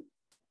down.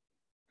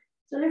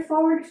 So they're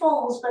forward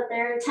folds, but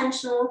they're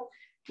intentional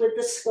with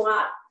the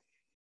squat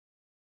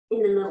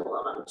in the middle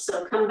of them.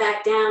 So come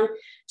back down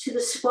to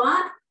the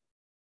squat.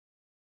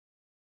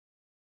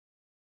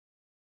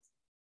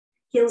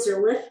 Heels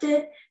are lifted,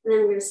 and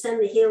then we're going to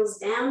send the heels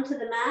down to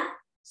the mat,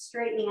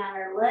 straightening out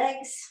our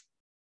legs,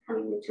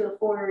 coming into a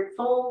forward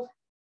fold.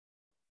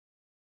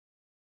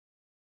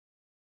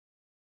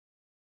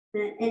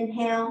 Then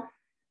inhale,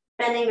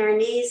 bending our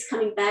knees,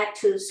 coming back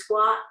to the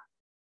squat.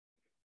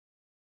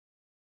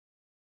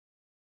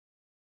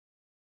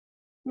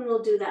 And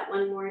we'll do that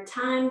one more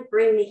time.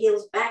 Bring the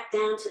heels back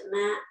down to the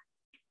mat,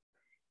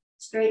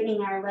 straightening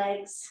our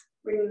legs,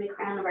 bringing the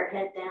crown of our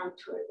head down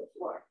toward the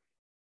floor.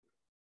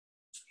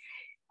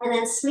 And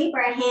then sweep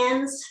our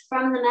hands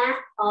from the mat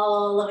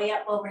all the way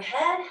up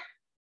overhead.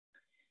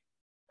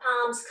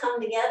 Palms come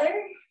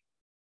together.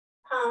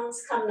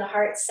 Palms come to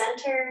heart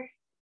center.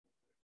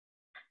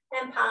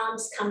 And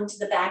palms come to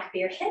the back of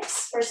your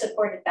hips for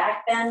supported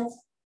back bend.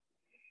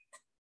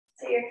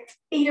 So your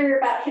feet are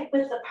about hip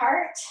width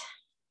apart.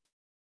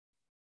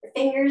 Your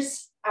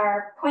fingers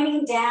are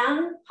pointing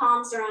down.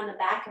 Palms are on the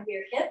back of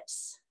your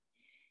hips.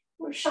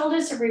 Your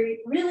shoulders are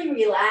really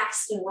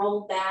relaxed and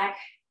rolled back.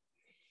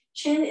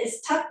 Chin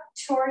is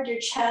tucked toward your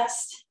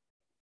chest,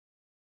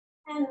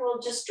 and we'll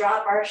just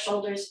drop our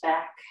shoulders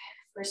back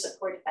for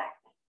supported back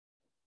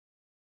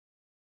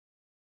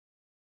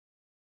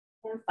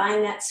bend. And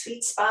find that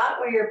sweet spot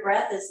where your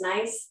breath is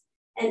nice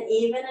and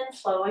even and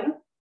flowing.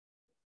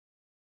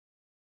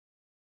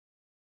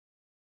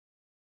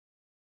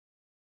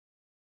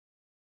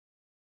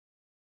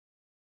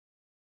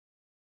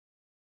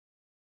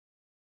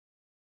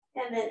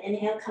 And then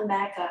inhale, come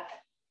back up.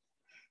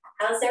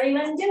 How's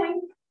everyone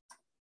doing?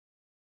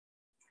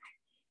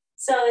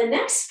 So the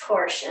next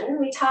portion,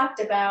 we talked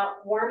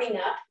about warming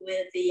up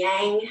with the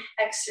Yang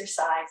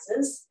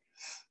exercises.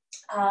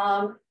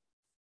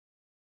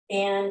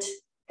 And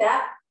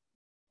that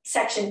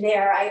section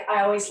there,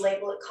 I always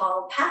label it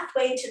called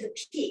Pathway to the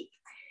Peak.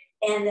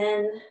 And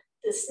then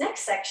this next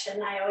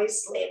section, I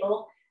always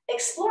label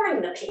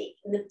Exploring the Peak.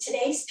 And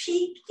today's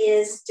peak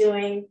is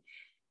doing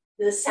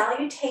the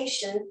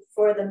salutation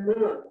for the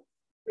moon.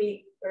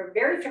 We are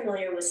very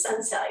familiar with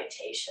sun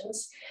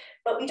salutations,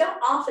 but we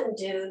don't often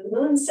do the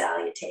moon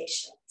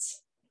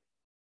salutations.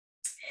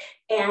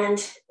 And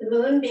the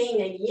moon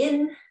being a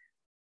yin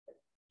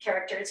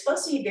character, it's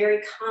supposed to be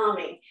very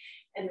calming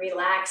and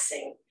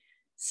relaxing.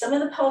 Some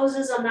of the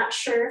poses, I'm not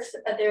sure if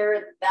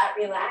they're that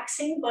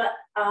relaxing, but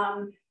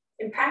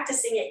in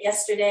practicing it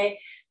yesterday,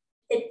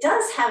 it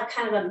does have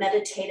kind of a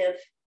meditative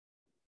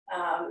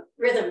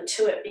rhythm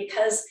to it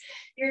because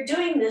you're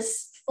doing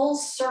this full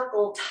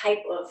circle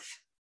type of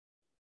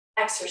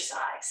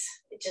exercise.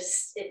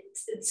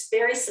 It's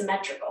very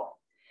symmetrical.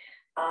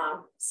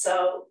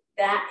 So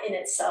that in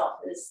itself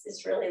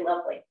is really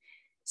lovely.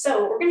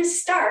 So we're going to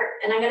start,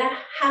 and I'm going to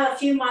have a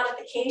few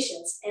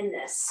modifications in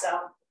this. So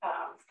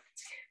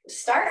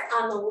start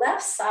on the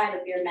left side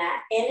of your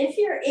mat, and if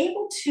you're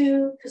able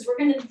to, because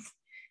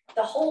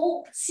the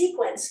whole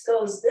sequence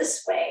goes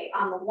this way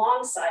on the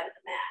long side of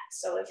the mat.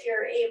 So if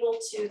you're able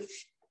to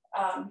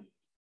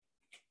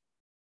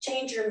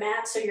change your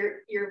mat so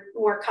you're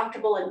more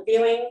comfortable in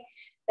viewing,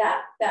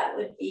 that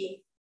would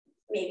be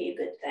maybe a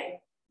good thing.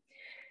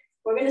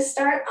 We're going to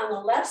start on the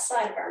left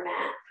side of our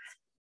mat.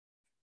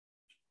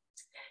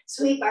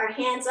 Sweep our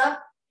hands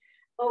up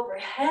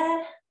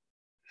overhead.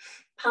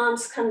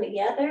 Palms come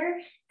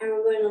together, and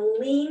we're going to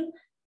lean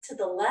to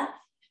the left.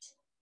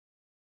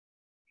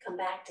 Come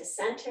back to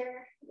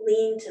center,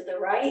 lean to the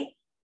right.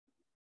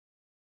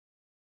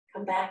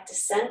 Come back to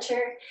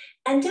center,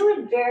 and do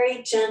a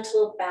very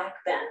gentle back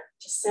bend.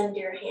 Just send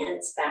your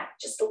hands back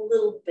just a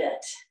little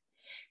bit.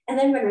 And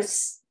then we're going to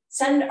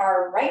send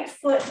our right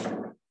foot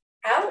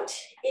out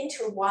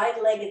into a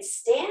wide-legged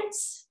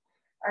stance.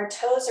 Our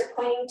toes are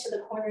pointing to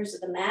the corners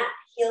of the mat.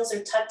 Heels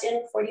are tucked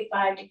in,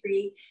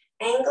 45-degree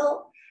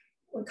angle.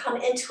 We'll come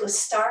into a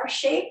star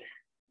shape.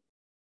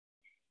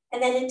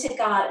 And then into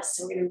goddess.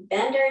 So we're going to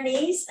bend our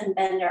knees and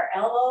bend our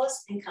elbows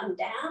and come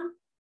down.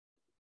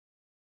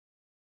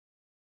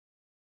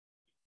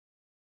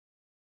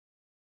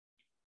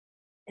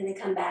 And then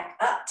come back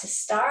up to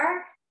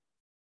star.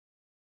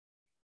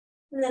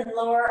 And then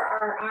lower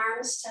our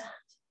arms to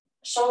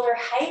shoulder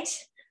height.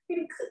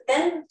 You could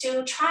then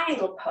do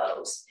triangle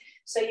pose.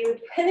 So you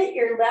would pivot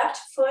your left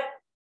foot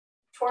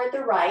toward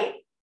the right,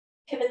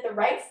 pivot the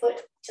right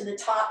foot to the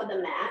top of the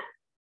mat.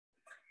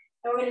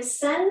 And we're going to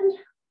send,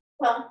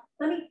 well,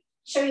 let me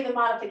show you the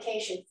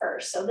modification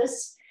first. So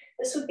this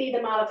would be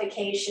the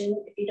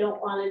modification if you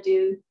don't want to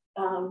do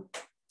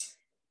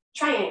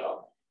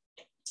triangle.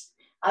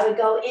 I would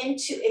go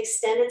into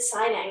extended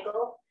side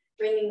angle,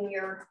 bringing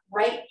your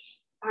right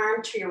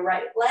arm to your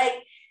right leg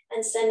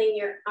and sending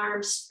your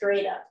arm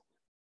straight up.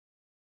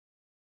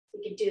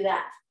 You could do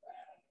that.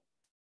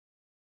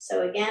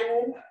 So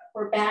again,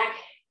 we're back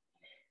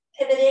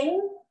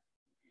pivoting.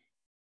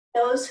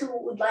 Those who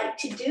would like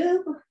to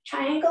do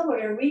triangle,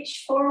 we're gonna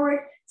reach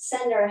forward,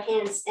 send our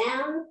hands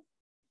down,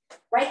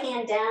 right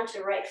hand down to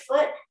the right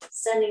foot,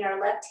 sending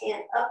our left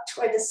hand up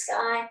toward the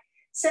sky,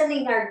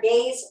 sending our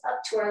gaze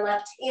up to our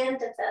left hand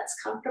if that's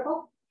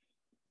comfortable.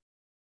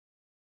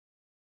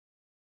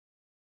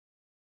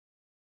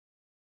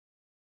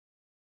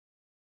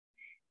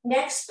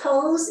 Next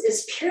pose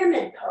is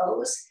pyramid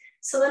pose.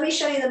 So let me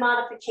show you the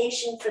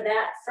modification for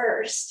that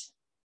first.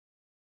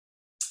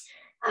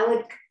 I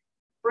would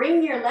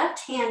bring your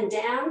left hand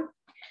down,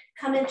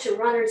 come into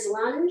runner's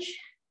lunge,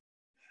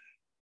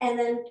 and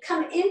then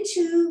come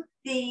into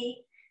the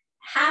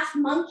half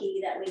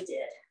monkey that we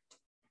did.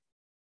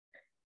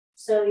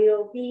 So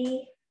your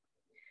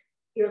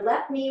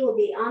left knee will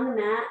be on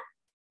the mat,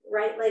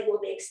 right leg will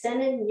be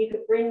extended, and you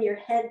can bring your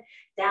head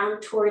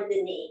down toward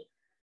the knee.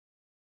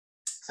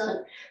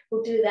 So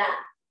we'll do that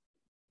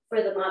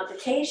for the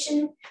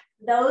modification.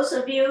 Those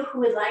of you who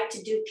would like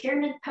to do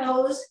pyramid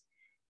pose,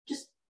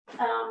 just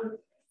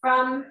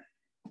from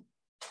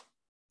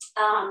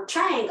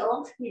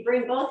triangle, you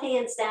bring both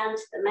hands down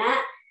to the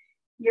mat.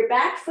 Your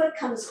back foot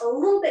comes a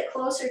little bit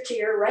closer to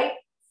your right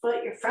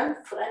foot, your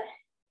front foot,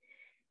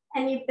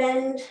 and you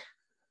bend,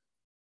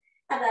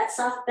 have that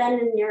soft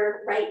bend in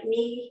your right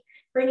knee,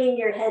 bringing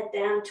your head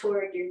down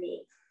toward your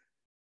knee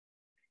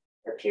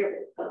for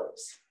pyramid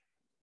pose.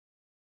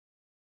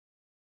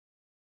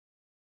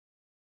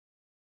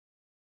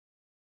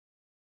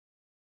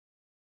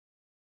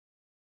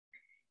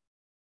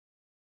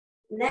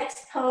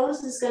 Next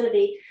pose is going to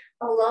be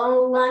a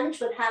low lunge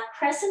with half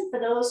crescent. For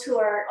those who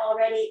are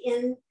already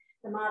in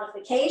the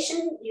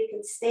modification, you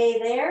can stay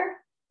there.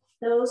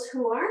 Those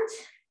who aren't,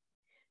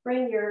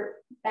 bring your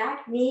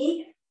back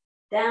knee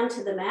down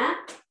to the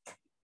mat.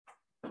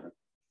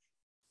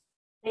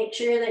 Make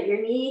sure that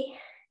your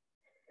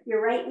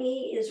right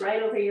knee is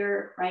right over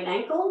your right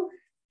ankle.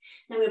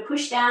 And we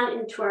push down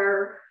into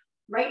our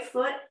right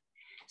foot,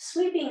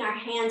 sweeping our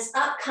hands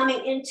up,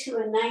 coming into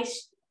a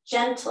nice,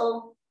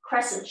 gentle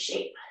crescent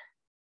shape,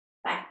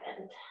 back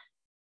bend.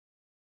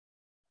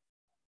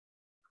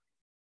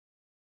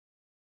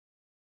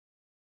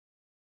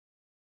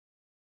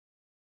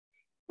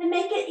 And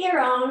make it your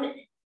own.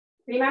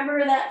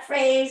 Remember that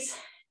phrase,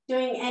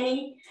 doing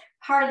any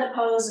part of the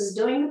pose is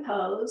doing the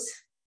pose.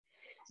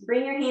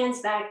 Bring your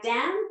hands back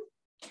down.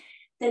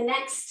 The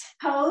next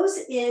pose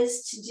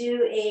is to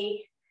do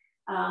a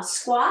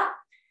squat,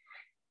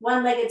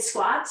 one-legged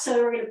squat.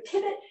 So we're going to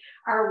pivot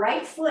our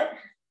right foot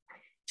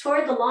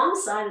toward the long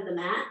side of the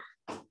mat,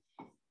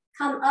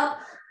 come up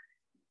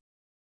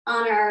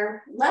on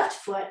our left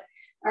foot.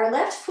 Our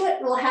left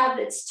foot will have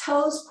its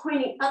toes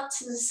pointing up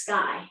to the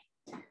sky.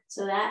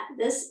 So that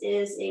this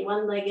is a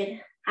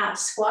one-legged half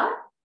squat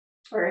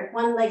or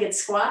one-legged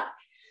squat.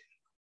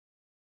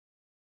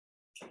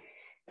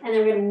 And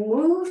then we're going to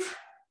move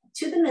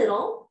to the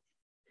middle.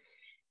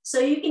 So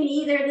you can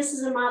either, this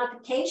is a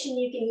modification,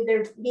 you can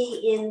either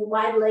be in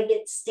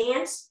wide-legged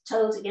stance,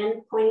 toes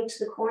again pointing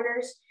to the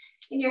corners,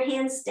 and your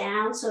hands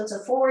down, so it's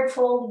a forward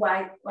fold,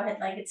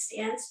 wide-legged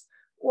stance.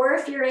 Or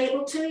if you're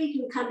able to, you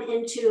can come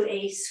into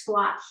a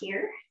squat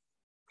here.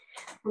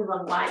 We have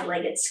a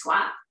wide-legged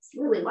squat, it's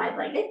really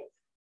wide-legged.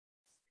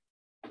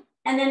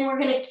 And then we're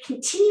going to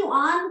continue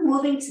on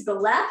moving to the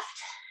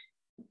left,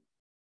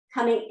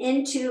 coming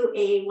into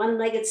a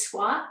one-legged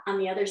squat on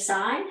the other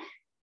side.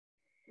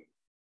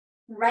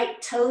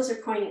 Right toes are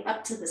pointing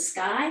up to the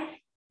sky.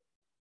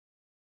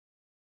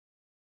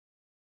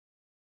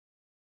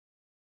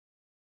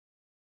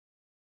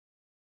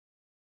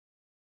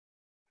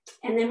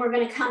 And then we're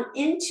going to come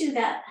into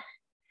that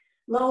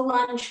low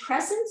lunge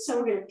crescent. So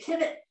we're going to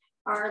pivot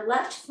our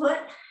left foot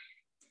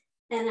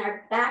and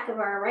our back of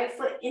our right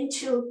foot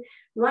into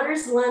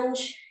runner's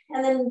lunge,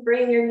 and then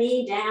bring your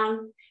knee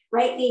down,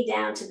 right knee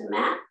down to the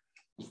mat.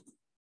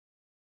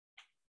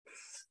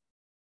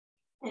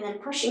 And then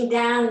pushing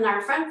down in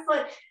our front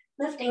foot,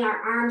 lifting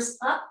our arms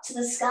up to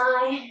the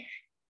sky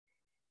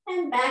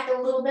and back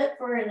a little bit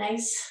for a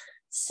nice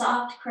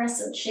soft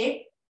crescent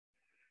shape.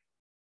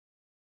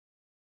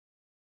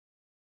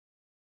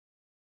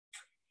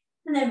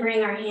 And then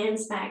bring our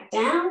hands back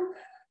down.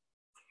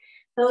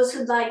 Those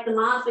who'd like the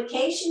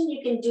modification,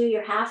 you can do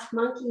your half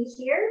monkey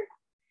here.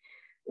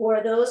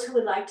 Or those who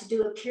would like to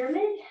do a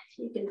pyramid,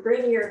 you can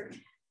bring your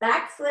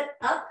back foot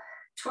up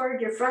toward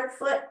your front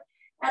foot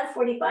at a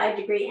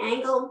 45-degree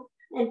angle,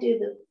 And do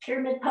the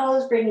pyramid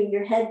pose, bringing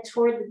your head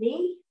toward the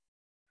knee.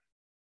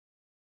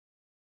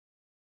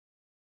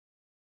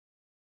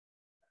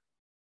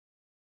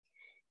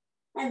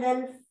 And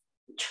then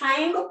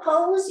triangle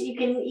pose, you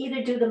can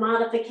either do the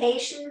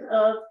modification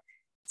of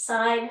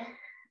side,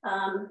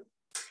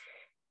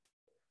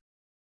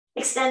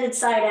 extended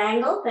side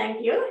angle,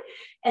 thank you.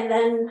 And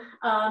then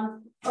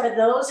for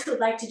those who would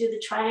like to do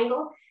the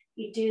triangle,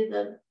 you do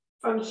the,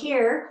 from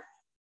here,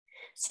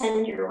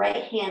 send your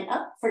right hand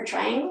up for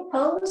triangle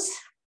pose.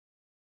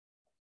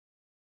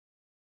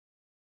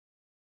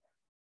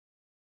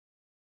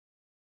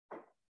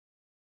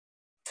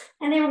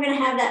 And then we're going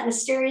to have that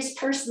mysterious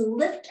person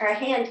lift our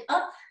hand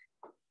up,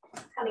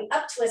 coming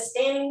up to a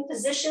standing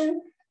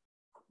position,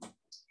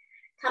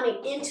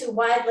 coming into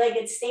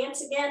wide-legged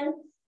stance again.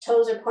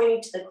 Toes are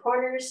pointing to the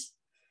corners.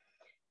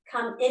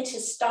 Come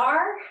into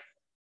star.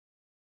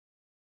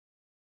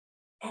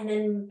 And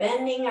then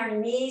bending our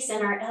knees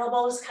and our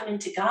elbows, come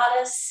into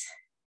goddess.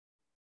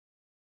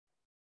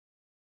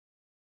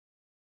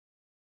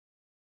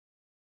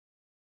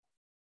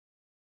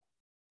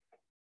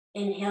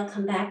 Inhale,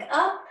 come back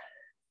up.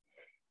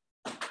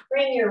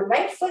 Bring your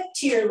right foot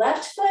to your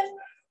left foot.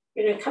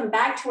 You're going to come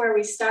back to where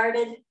we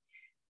started.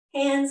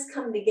 Hands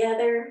come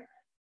together.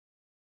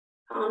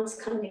 Palms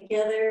come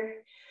together.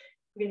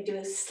 We're going to do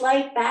a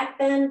slight back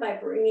bend by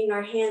bringing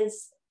our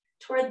hands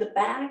toward the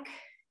back.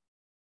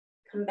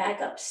 Come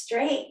back up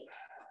straight.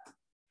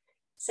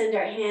 Send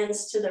our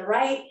hands to the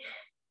right.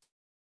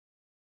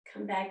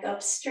 Come back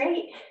up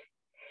straight.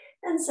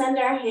 And send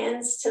our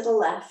hands to the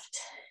left.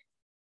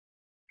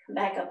 Come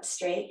back up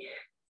straight.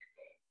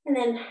 And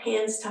then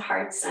hands to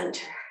heart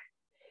center.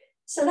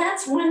 So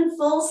that's one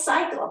full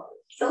cycle.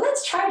 So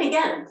let's try it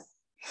again.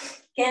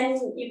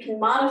 Again, you can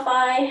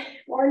modify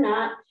or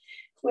not,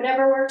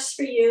 whatever works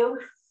for you.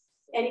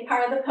 Any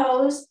part of the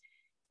pose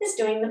is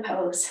doing the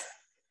pose.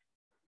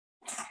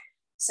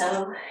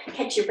 So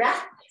catch your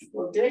breath,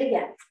 we'll do it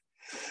again.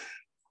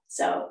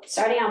 So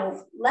starting on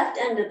the left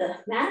end of the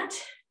mat,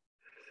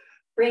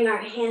 bring our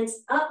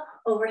hands up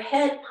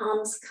overhead,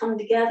 palms come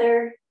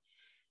together.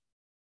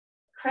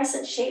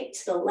 Crescent shape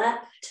to the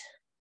left,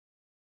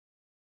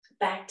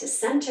 back to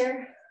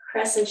center,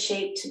 crescent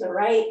shape to the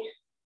right,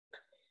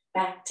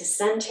 back to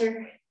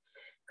center,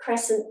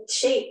 crescent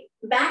shape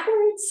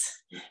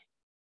backwards,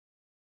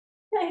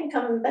 and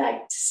coming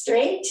back to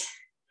straight.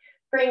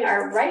 Bring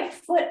our right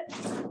foot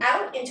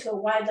out into a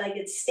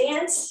wide-legged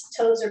stance.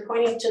 Toes are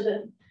pointing to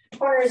the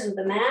corners of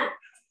the mat.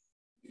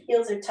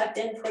 Heels are tucked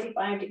in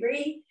 45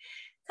 degrees.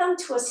 Come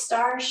to a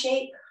star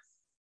shape.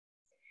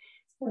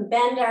 And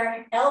bend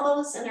our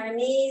elbows and our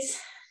knees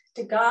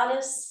to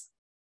goddess.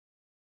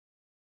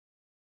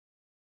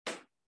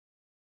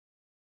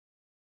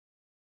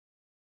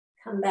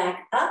 Come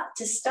back up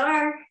to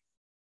star.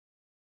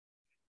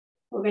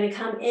 We're going to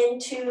come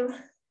into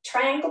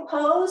triangle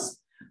pose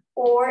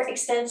or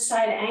extend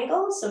side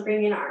angle. So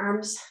bringing our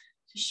arms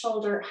to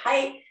shoulder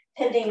height,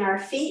 pivoting our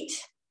feet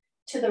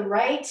to the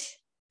right.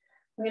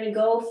 I'm going to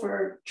go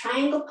for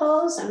triangle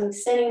pose. I'm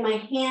extending my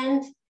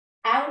hand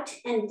out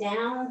and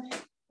down,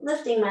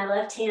 lifting my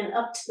left hand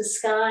up to the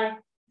sky,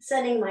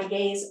 sending my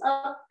gaze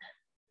up.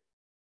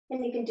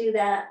 And you can do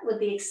that with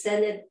the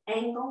extended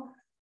angle.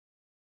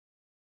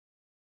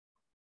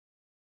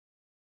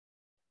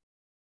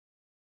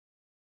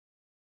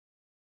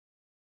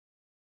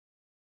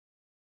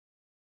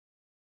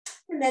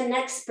 And then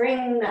next,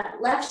 bring that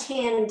left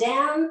hand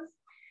down.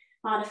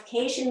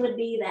 Modification would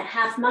be the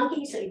half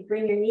monkey, so you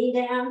bring your knee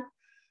down.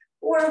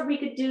 Or we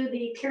could do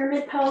the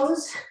pyramid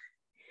pose.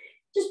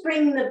 Just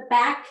bring the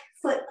back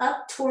foot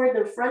up toward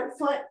the front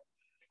foot,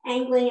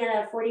 angling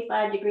at a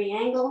 45-degree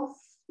angle,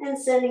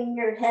 and sending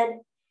your head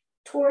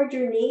toward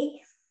your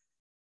knee.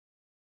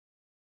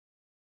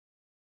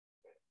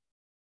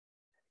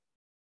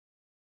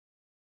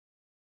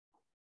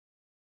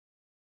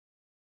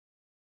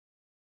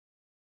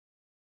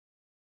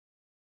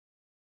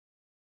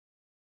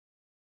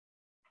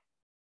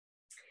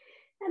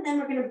 And then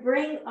we're going to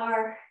bring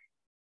our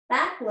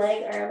back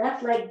leg, our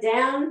left leg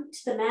down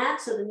to the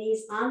mat, so the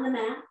knee's on the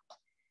mat.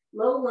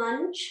 Low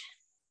lunge.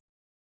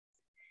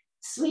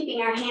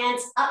 Sweeping our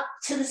hands up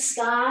to the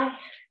sky,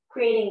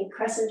 creating a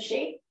crescent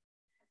shape.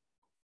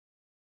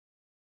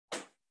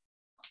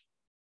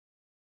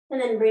 And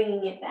then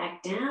bringing it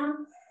back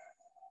down.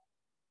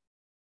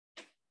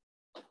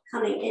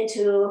 Coming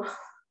into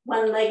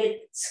one-legged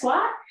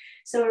squat.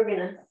 So we're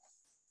gonna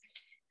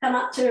come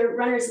up to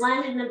runner's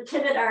lunge and then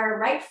pivot our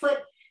right foot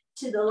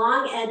to the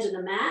long edge of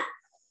the mat.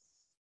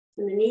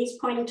 And the knees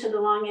pointing to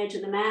the long edge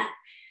of the mat.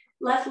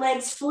 Left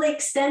leg's fully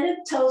extended,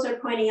 toes are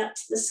pointing up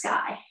to the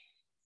sky.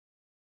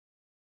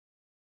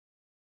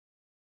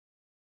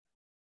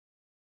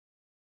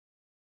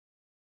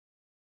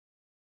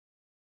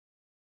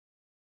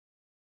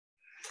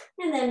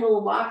 And then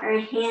we'll walk our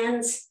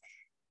hands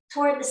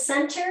toward the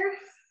center.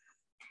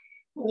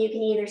 And you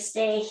can either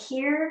stay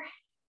here,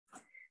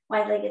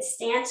 wide-legged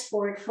stance,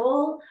 forward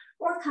fold,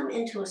 or come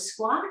into a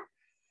squat.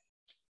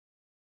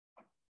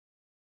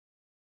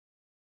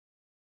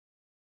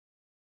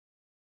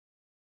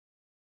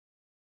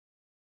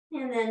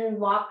 And then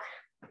walk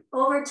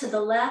over to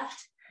the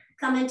left,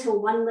 come into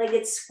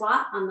one-legged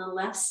squat on the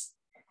left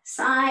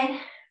side.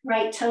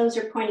 Right toes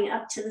are pointing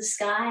up to the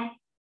sky.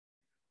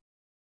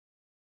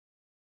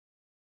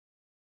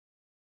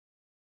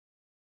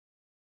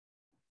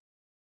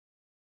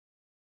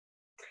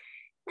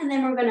 And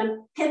then we're gonna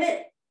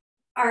pivot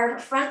our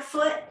front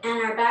foot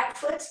and our back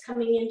foot's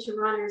coming into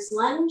runner's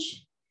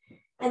lunge,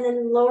 and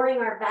then lowering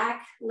our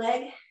back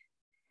leg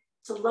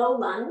to low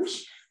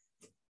lunge.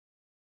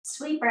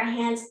 Sweep our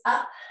hands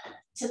up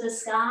to the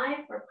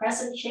sky for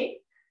crescent shape.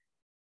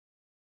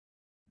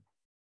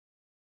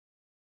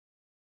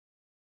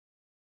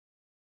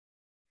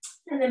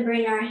 And then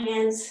bring our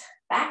hands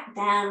back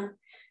down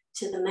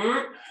to the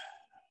mat.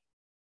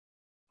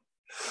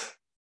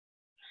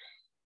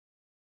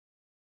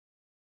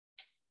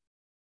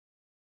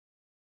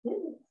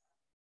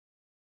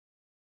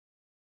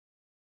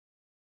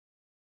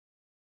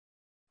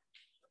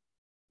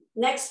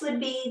 Next would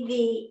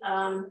be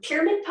the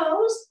pyramid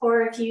pose,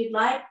 or if you'd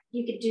like,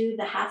 you could do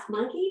the half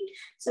monkey.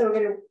 So we're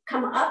gonna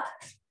come up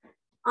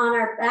on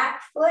our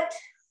back foot,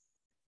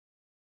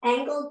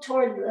 angled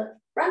toward the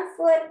front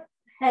foot,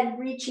 head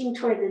reaching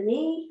toward the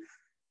knee.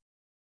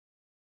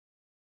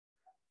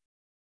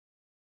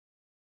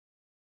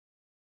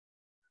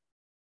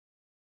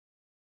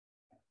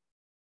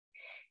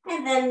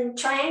 And then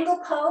triangle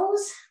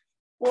pose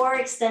or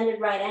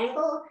extended right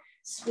angle,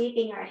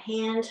 sweeping our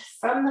hand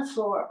from the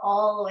floor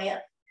all the way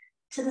up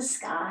to the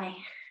sky,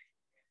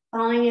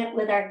 following it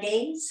with our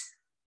gaze.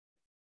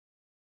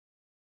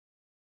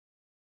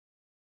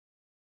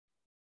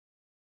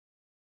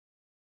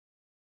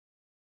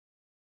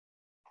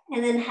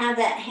 And then have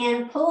that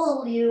hand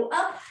pull you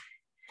up,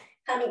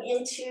 coming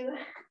into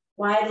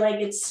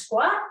wide-legged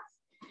squat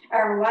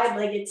or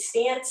wide-legged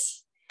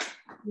stance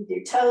with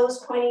your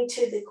toes pointing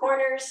to the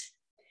corners,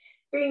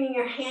 bringing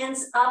your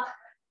hands up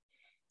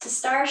to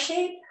star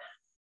shape.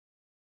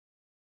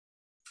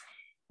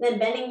 Then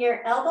bending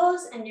your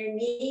elbows and your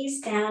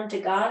knees down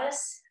to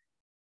goddess.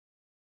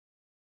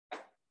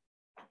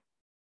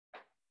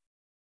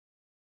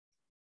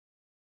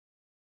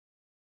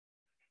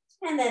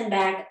 And then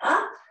back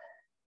up.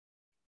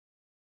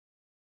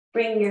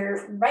 Bring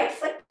your right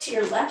foot to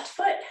your left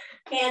foot.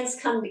 Hands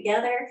come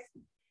together.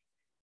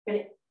 We're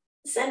going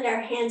to send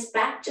our hands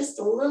back just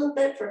a little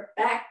bit for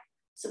back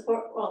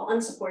support, well,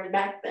 unsupported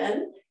back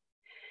bend.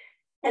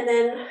 And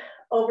then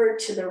over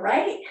to the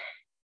right.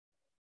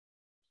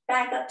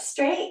 Back up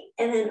straight,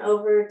 and then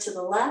over to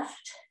the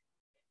left,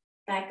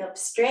 back up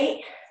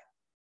straight,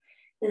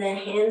 and then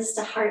hands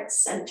to heart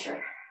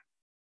center.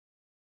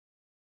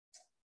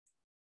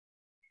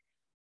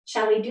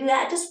 Shall we do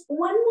that just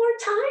one more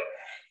time?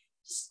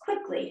 Just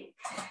quickly.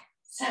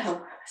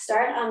 So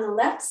start on the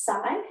left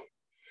side,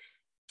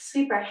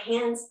 sweep our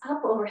hands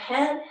up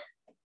overhead,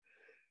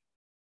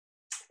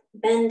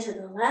 bend to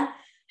the left,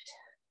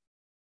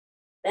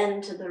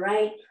 bend to the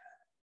right,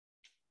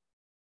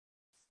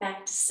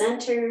 back to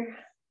center,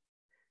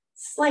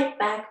 slight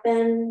back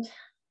bend,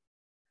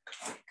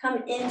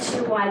 come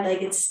into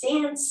wide-legged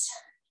stance,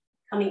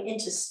 coming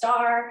into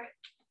star,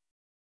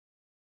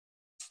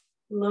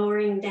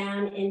 lowering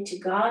down into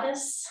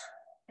goddess,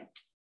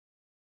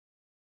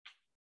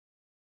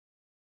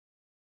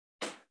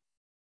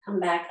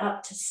 come back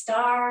up to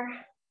star,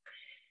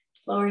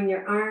 lowering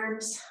your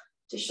arms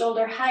to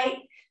shoulder height,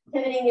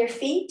 pivoting your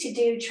feet to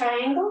do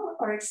triangle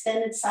or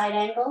extended side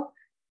angle.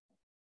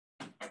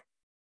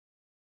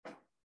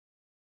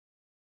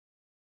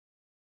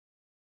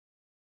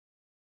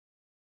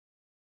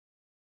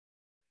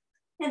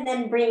 And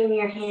then bringing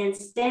your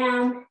hands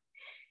down,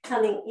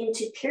 coming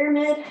into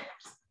pyramid,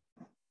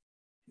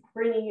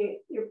 bringing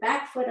your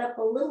back foot up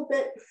a little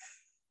bit,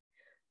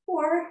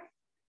 or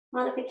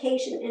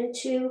modification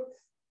into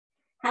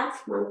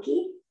half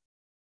monkey.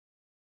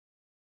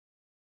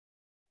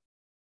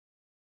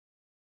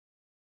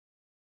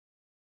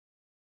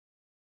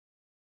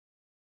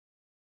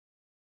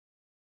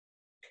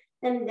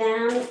 Then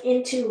down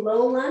into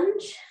low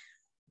lunge,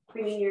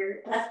 bringing your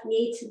left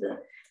knee to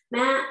the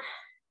mat.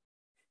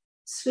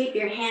 Sweep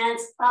your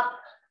hands up,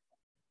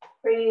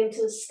 bringing them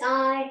to the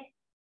sky,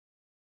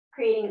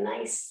 creating a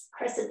nice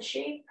crescent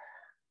shape.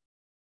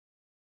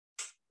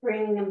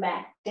 Bringing them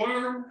back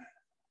down.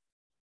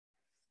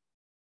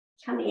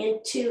 Coming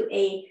into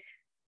a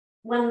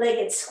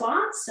one-legged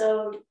squat.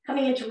 So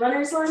coming into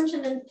runner's lunge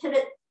and then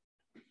pivot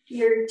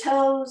your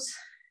toes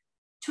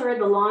toward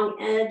the long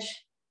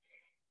edge.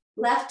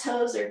 Left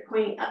toes are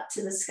pointing up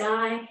to the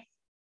sky.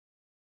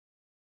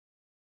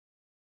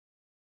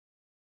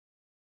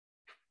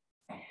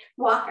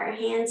 Walk our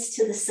hands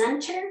to the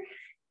center,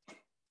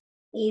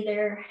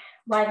 either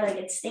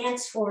wide-legged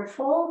stance, forward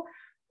fold,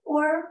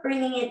 or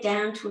bringing it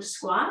down to a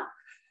squat.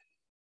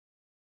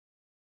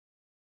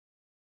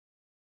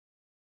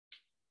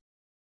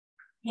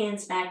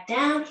 Hands back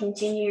down,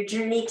 continue your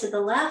journey to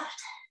the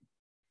left.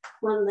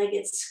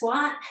 One-legged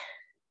squat,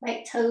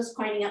 right toes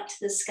pointing up to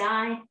the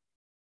sky.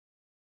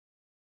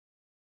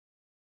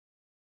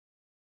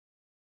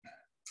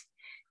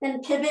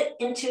 Then pivot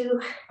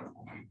into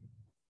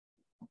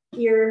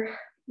your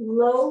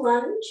low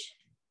lunge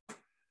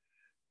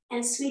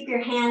and sweep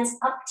your hands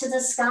up to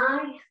the sky.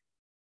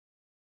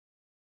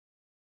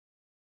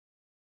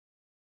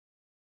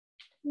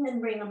 And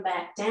then bring them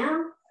back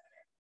down.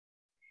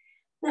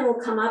 Then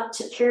we'll come up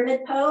to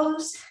pyramid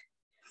pose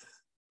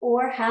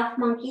or half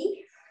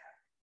monkey.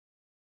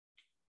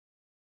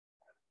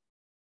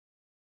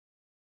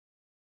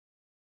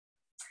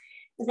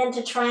 And then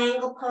to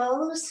triangle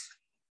pose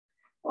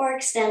or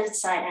extended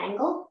side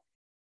angle.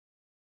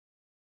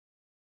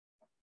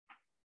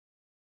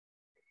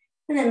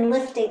 And then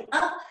lifting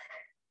up,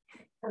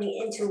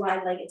 coming into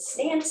wide-legged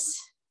stance,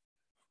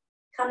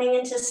 coming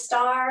into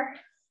star,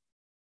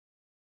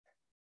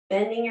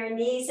 bending your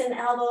knees and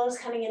elbows,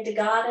 coming into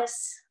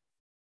goddess,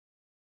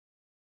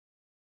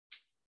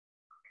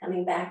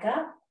 coming back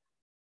up.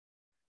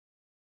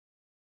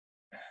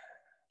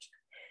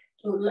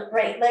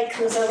 Right leg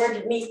comes over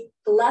to meet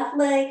the left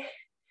leg,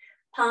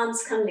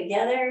 palms come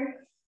together.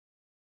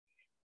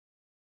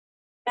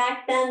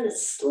 Back bend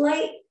is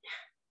slight,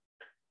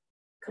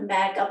 come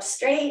back up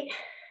straight,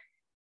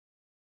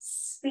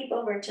 sweep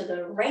over to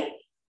the right,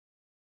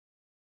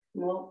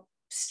 move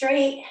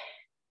straight,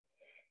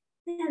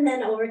 and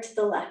then over to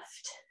the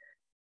left.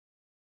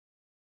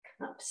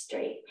 Come up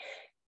straight,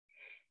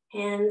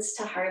 hands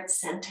to heart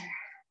center.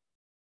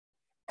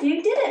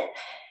 You did it.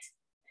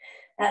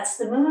 That's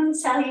the moon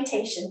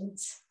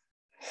salutations.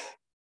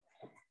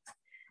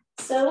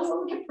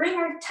 So we'll bring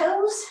our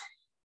toes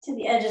to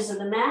the edges of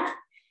the mat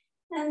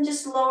and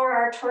just lower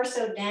our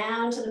torso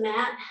down to the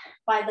mat,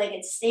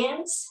 wide-legged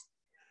stance.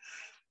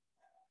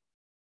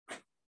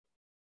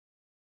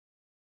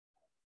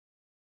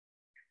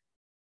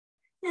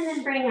 And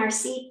then bring our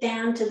seat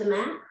down to the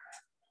mat.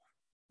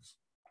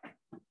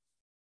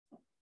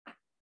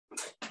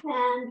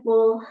 And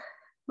we'll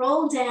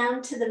roll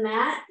down to the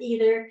mat,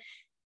 either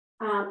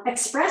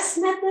express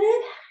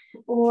method,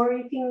 or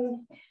you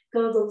can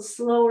go the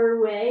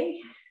slower way.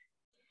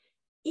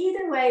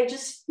 Either way,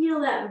 just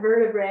feel that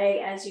vertebrae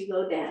as you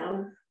go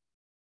down.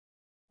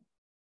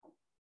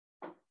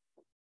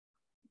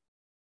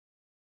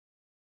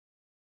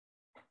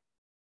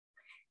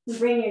 You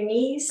bring your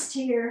knees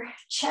to your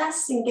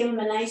chest and give them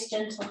a nice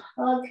gentle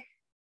hug.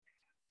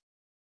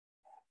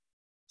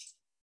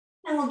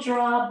 And we'll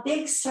draw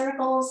big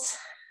circles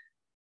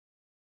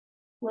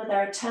with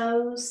our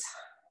toes.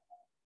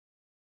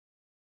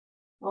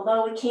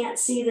 Although we can't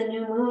see the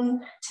new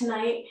moon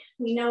tonight,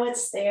 we know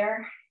it's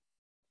there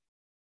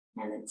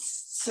and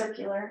it's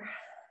circular,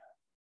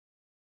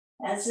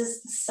 as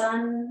is the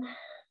sun,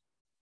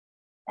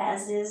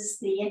 as is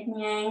the Yin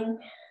and Yang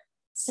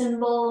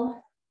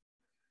symbol.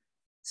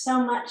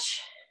 So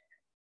much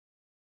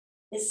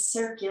is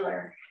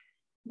circular.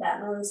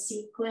 That moon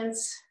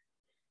sequence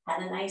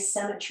had a nice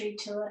symmetry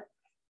to it.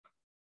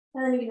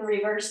 And then you can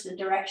reverse the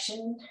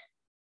direction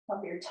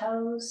of your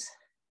toes.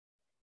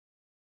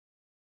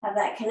 Have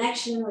that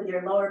connection with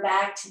your lower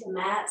back to the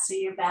mat, so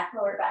your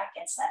lower back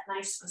gets that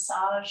nice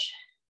massage.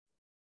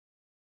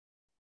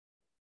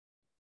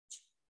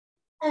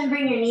 And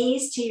bring your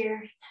knees to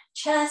your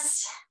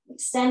chest.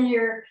 Extend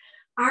your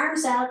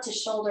arms out to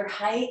shoulder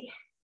height.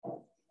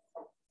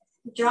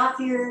 Drop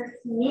your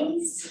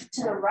knees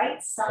to the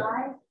right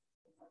side.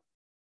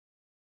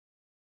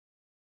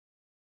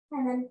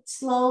 And then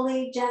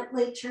slowly,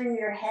 gently turn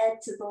your head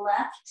to the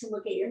left to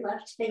look at your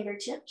left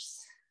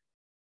fingertips.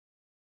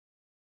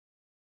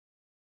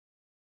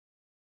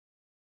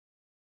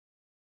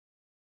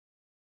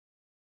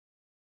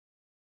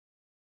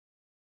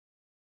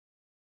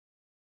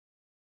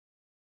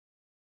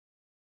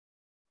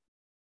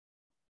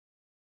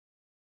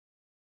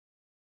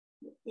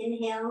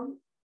 Inhale,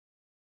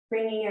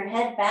 bringing your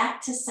head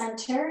back to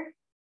center.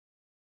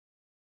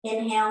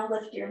 Inhale,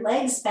 lift your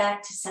legs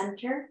back to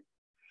center.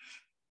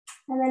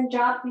 And then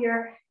drop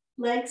your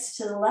legs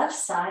to the left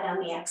side on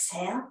the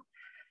exhale.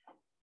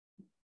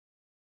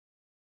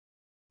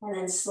 And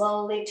then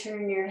slowly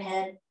turn your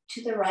head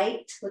to the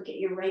right. Look at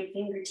your right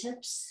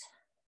fingertips.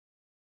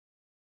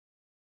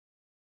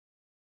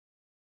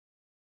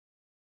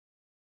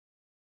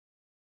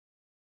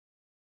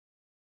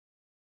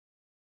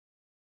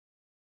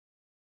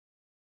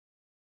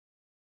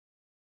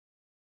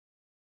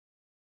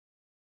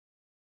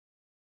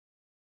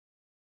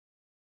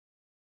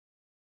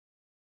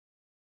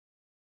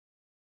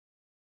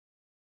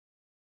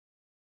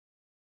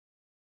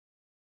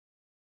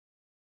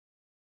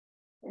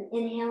 And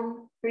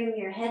inhale, bring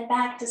your head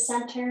back to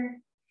center.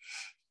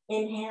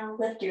 Inhale,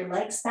 lift your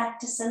legs back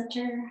to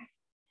center.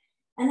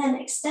 And then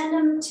extend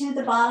them to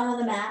the bottom of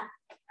the mat,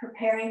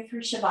 preparing for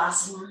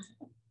Shavasana.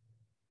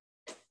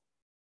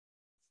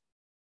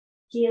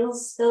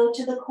 Heels go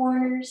to the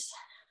corners.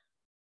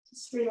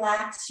 Just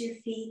relax your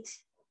feet.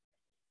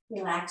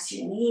 Relax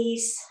your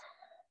knees.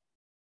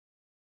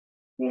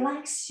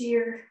 Relax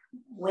your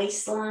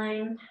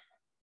waistline,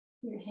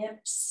 your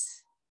hips.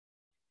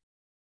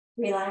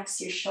 Relax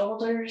your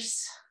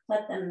shoulders,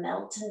 let them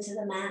melt into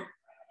the mat.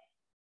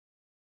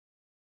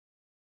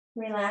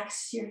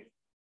 Relax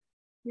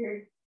your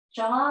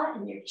jaw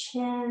and your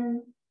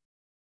chin.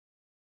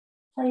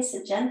 Place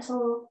a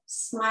gentle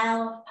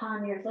smile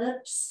upon your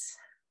lips.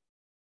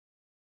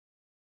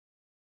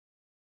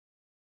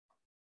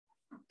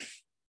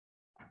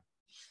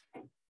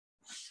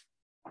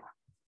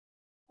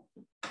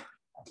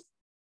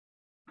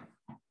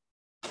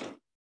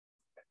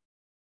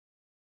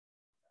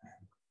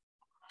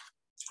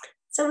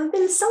 So we've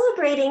been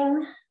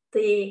celebrating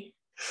the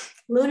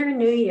Lunar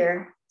New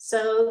Year.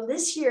 So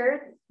this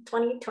year,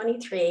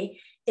 2023,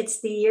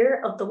 it's the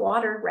year of the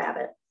water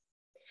rabbit.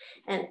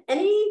 And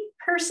any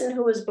person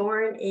who was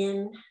born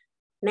in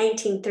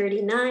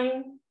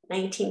 1939,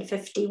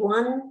 1951,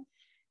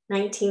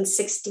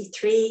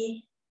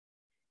 1963,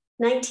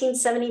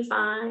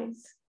 1975,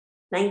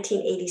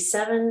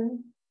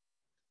 1987,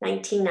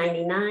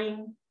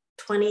 1999,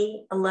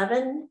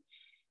 2011,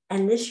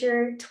 and this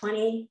year,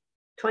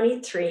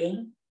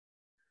 2023,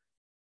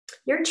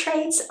 your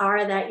traits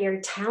are that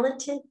you're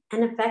talented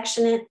and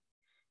affectionate,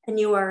 and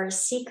you are a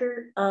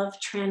seeker of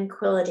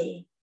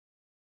tranquility.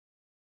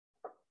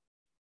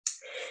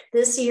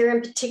 This year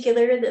in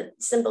particular, the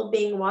symbol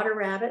being water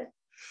rabbit,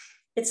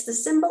 it's the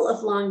symbol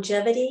of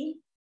longevity,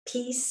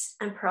 peace,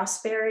 and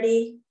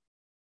prosperity,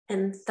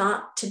 and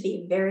thought to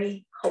be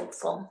very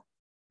hopeful.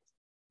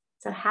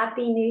 So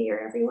happy New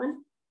Year,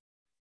 everyone.